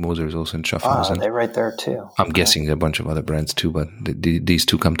I think Moser is also in Schaffhausen. They're right there too. I'm guessing there are a bunch of other brands too, but these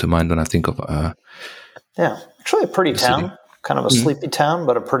two come to mind when I think of. Actually, a pretty town, city. Kind of a sleepy town,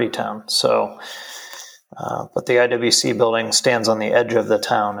 but a pretty town. So, but the IWC building stands on the edge of the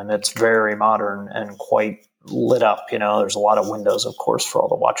town, and it's very modern and quite lit up. There's a lot of windows, of course, for all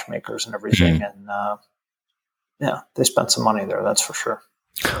the watchmakers and everything, and they spent some money there, that's for sure.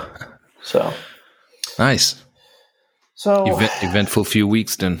 So nice. So eventful few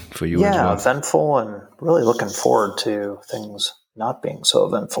weeks then for you as well. Yeah, eventful, and really looking forward to things not being so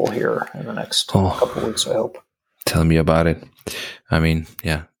eventful here in the next couple of weeks, I hope. Tell me about it. I mean,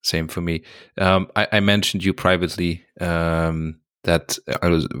 yeah, same for me. I mentioned you privately that it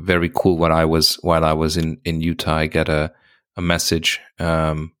was very cool while I was in Utah. I got a message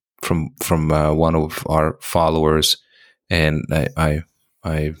from one of our followers, and I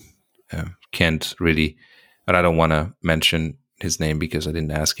can't really, but I don't want to mention his name because I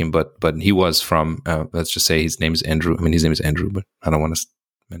didn't ask him. But he was from let's just say his name is Andrew. I mean, his name is Andrew, but I don't want to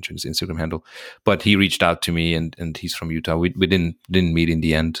mention his Instagram handle. But he reached out to me, and he's from Utah. We didn't meet in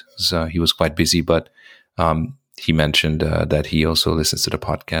the end, so he was quite busy. But he mentioned that he also listens to the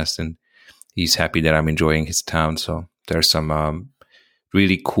podcast, and he's happy that I'm enjoying his town. So there's some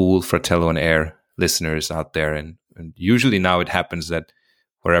really cool Fratello on Air listeners out there, and usually now it happens that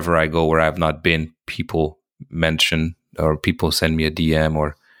wherever I go where I've not been, people mention or people send me a DM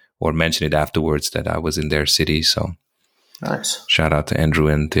or mention it afterwards that I was in their city. So nice. Shout out to Andrew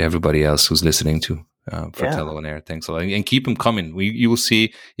and to everybody else who's listening to Fratello on Air. Thanks a lot. And keep them coming. You will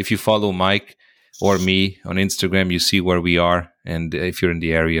see, if you follow Mike or me on Instagram, you see where we are. And if you're in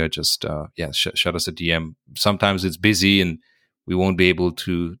the area, just shoot us a DM. Sometimes it's busy and we won't be able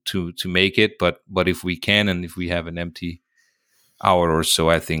to make it, but if we can, and if we have an empty hour or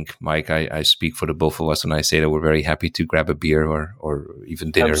so, I think, Mike, I speak for the both of us when I say that we're very happy to grab a beer or even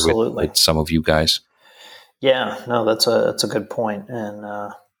dinner with some of you guys. Yeah, no, that's a good point. And,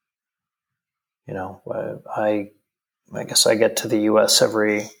 I guess I get to the U.S.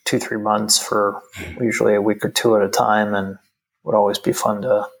 every 2-3 months for usually a week or two at a time, and would always be fun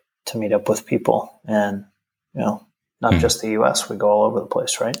to meet up with people. And, not just the U.S., we go all over the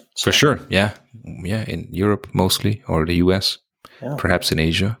place, right? So, for sure, yeah. Yeah, in Europe mostly, or the U.S., perhaps in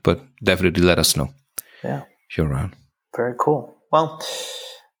Asia, but definitely let us know. Yeah. If you're around. Very cool. Well,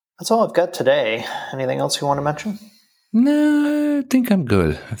 that's all I've got today. Anything else you want to mention? No, I think I'm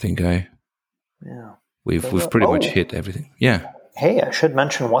good. I think we've pretty much hit everything. Yeah. Hey, I should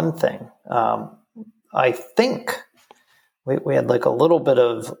mention one thing. I think we had like a little bit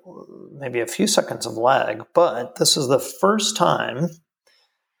of maybe a few seconds of lag, but this is the first time,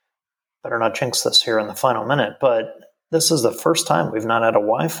 better not jinx this here in the final minute, but this is the first time we've not had a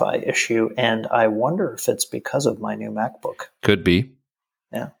Wi-Fi issue, and I wonder if it's because of my new MacBook. Could be.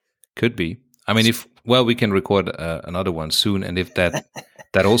 Yeah. Could be. I mean, we can record another one soon, and if that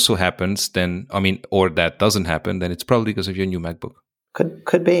also happens, then, or that doesn't happen, then it's probably because of your new MacBook.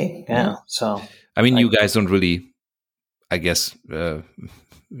 Could be, yeah. So, you guys don't really, I guess,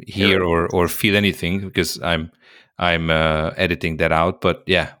 hear or feel anything because I'm editing that out, but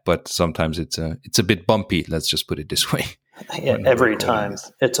sometimes it's a bit bumpy. Let's just put it this way. Yeah, every time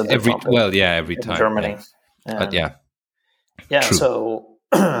it's a bit bumpy. Well, yeah, every time. Germany. Yeah. But yeah. True. So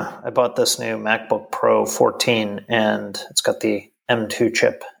I bought this new MacBook Pro 14, and it's got the M2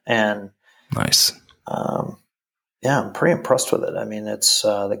 chip, and nice. I'm pretty impressed with it. I mean, it's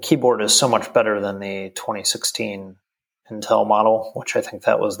the keyboard is so much better than the 2016 Intel model, which I think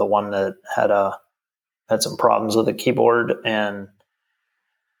that was the one that had some problems with the keyboard, and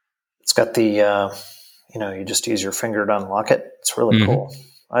it's got the you just use your finger to unlock it. It's really cool.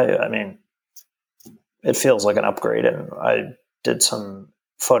 I mean, it feels like an upgrade, and I did some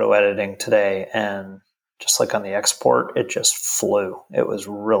photo editing today, and just like on the export, it just flew. It was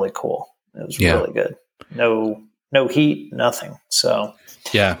really cool. It was really good. No heat, nothing. So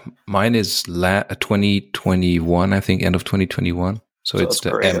yeah, mine is 2021, I think, end of 2021. So it's the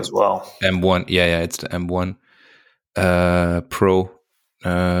great as well. M1. Yeah, it's the M1 Pro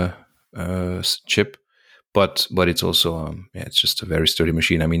chip, but it's also it's just a very sturdy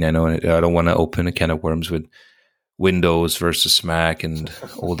machine. I mean, I know I don't want to open a can of worms with Windows versus Mac and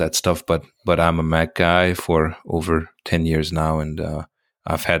all that stuff, but I'm a Mac guy for over 10 years now, and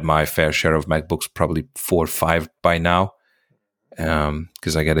I've had my fair share of MacBooks, probably 4 or 5 by now,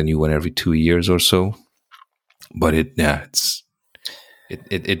 because I get a new one every 2 years or so. But it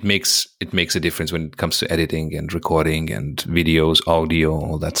makes a difference when it comes to editing and recording and videos, audio,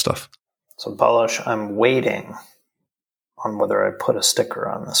 all that stuff. So, Balázs, I'm waiting on whether I put a sticker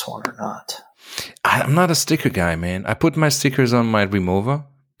on this one or not. I'm not a sticker guy, man. I put my stickers on my Rimowa,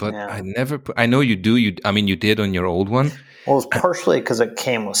 but I never put, I know you do. You did on your old one. Well, it's partially because it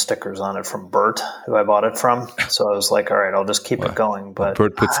came with stickers on it from Bert, who I bought it from. So I was like, all right, I'll just keep it going. But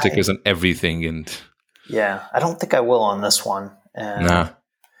Bert put stickers on everything. Yeah, I don't think I will on this one. And nah.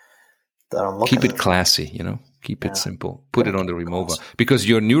 Keep it classy, Keep it simple. Put it on the Rimowa. Because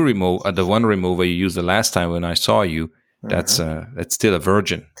your new Rimowa, the one Rimowa you used the last time when I saw you, that's still a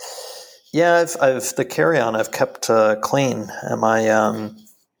virgin. Yeah, I've the carry-on I've kept clean, and my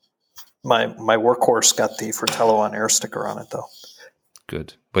workhorse got the Fratello on air sticker on it though.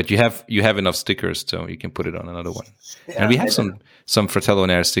 Good, but you have enough stickers, so you can put it on another one. Yeah, and we have some Fratello on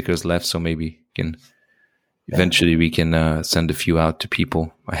air stickers left, so maybe eventually we can send a few out to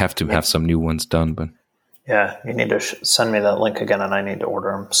people. I have to have some new ones done, but yeah, you need to send me that link again, and I need to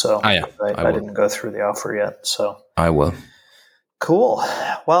order them. So I didn't go through the offer yet, so I will. Cool.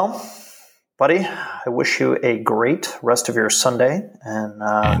 Well, buddy, I wish you a great rest of your Sunday.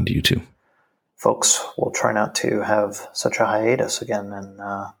 And you too. Folks, we'll try not to have such a hiatus again. And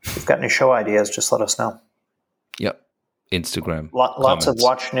if you've got any show ideas, just let us know. Yep. Instagram. Lots of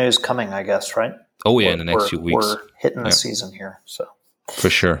watch news coming, I guess, right? Oh, yeah, in the next few weeks. We're hitting the season here. So for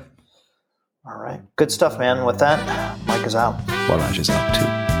sure. All right. Good stuff, man. With that, Mike is out. Balazs is out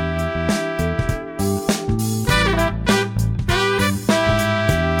too.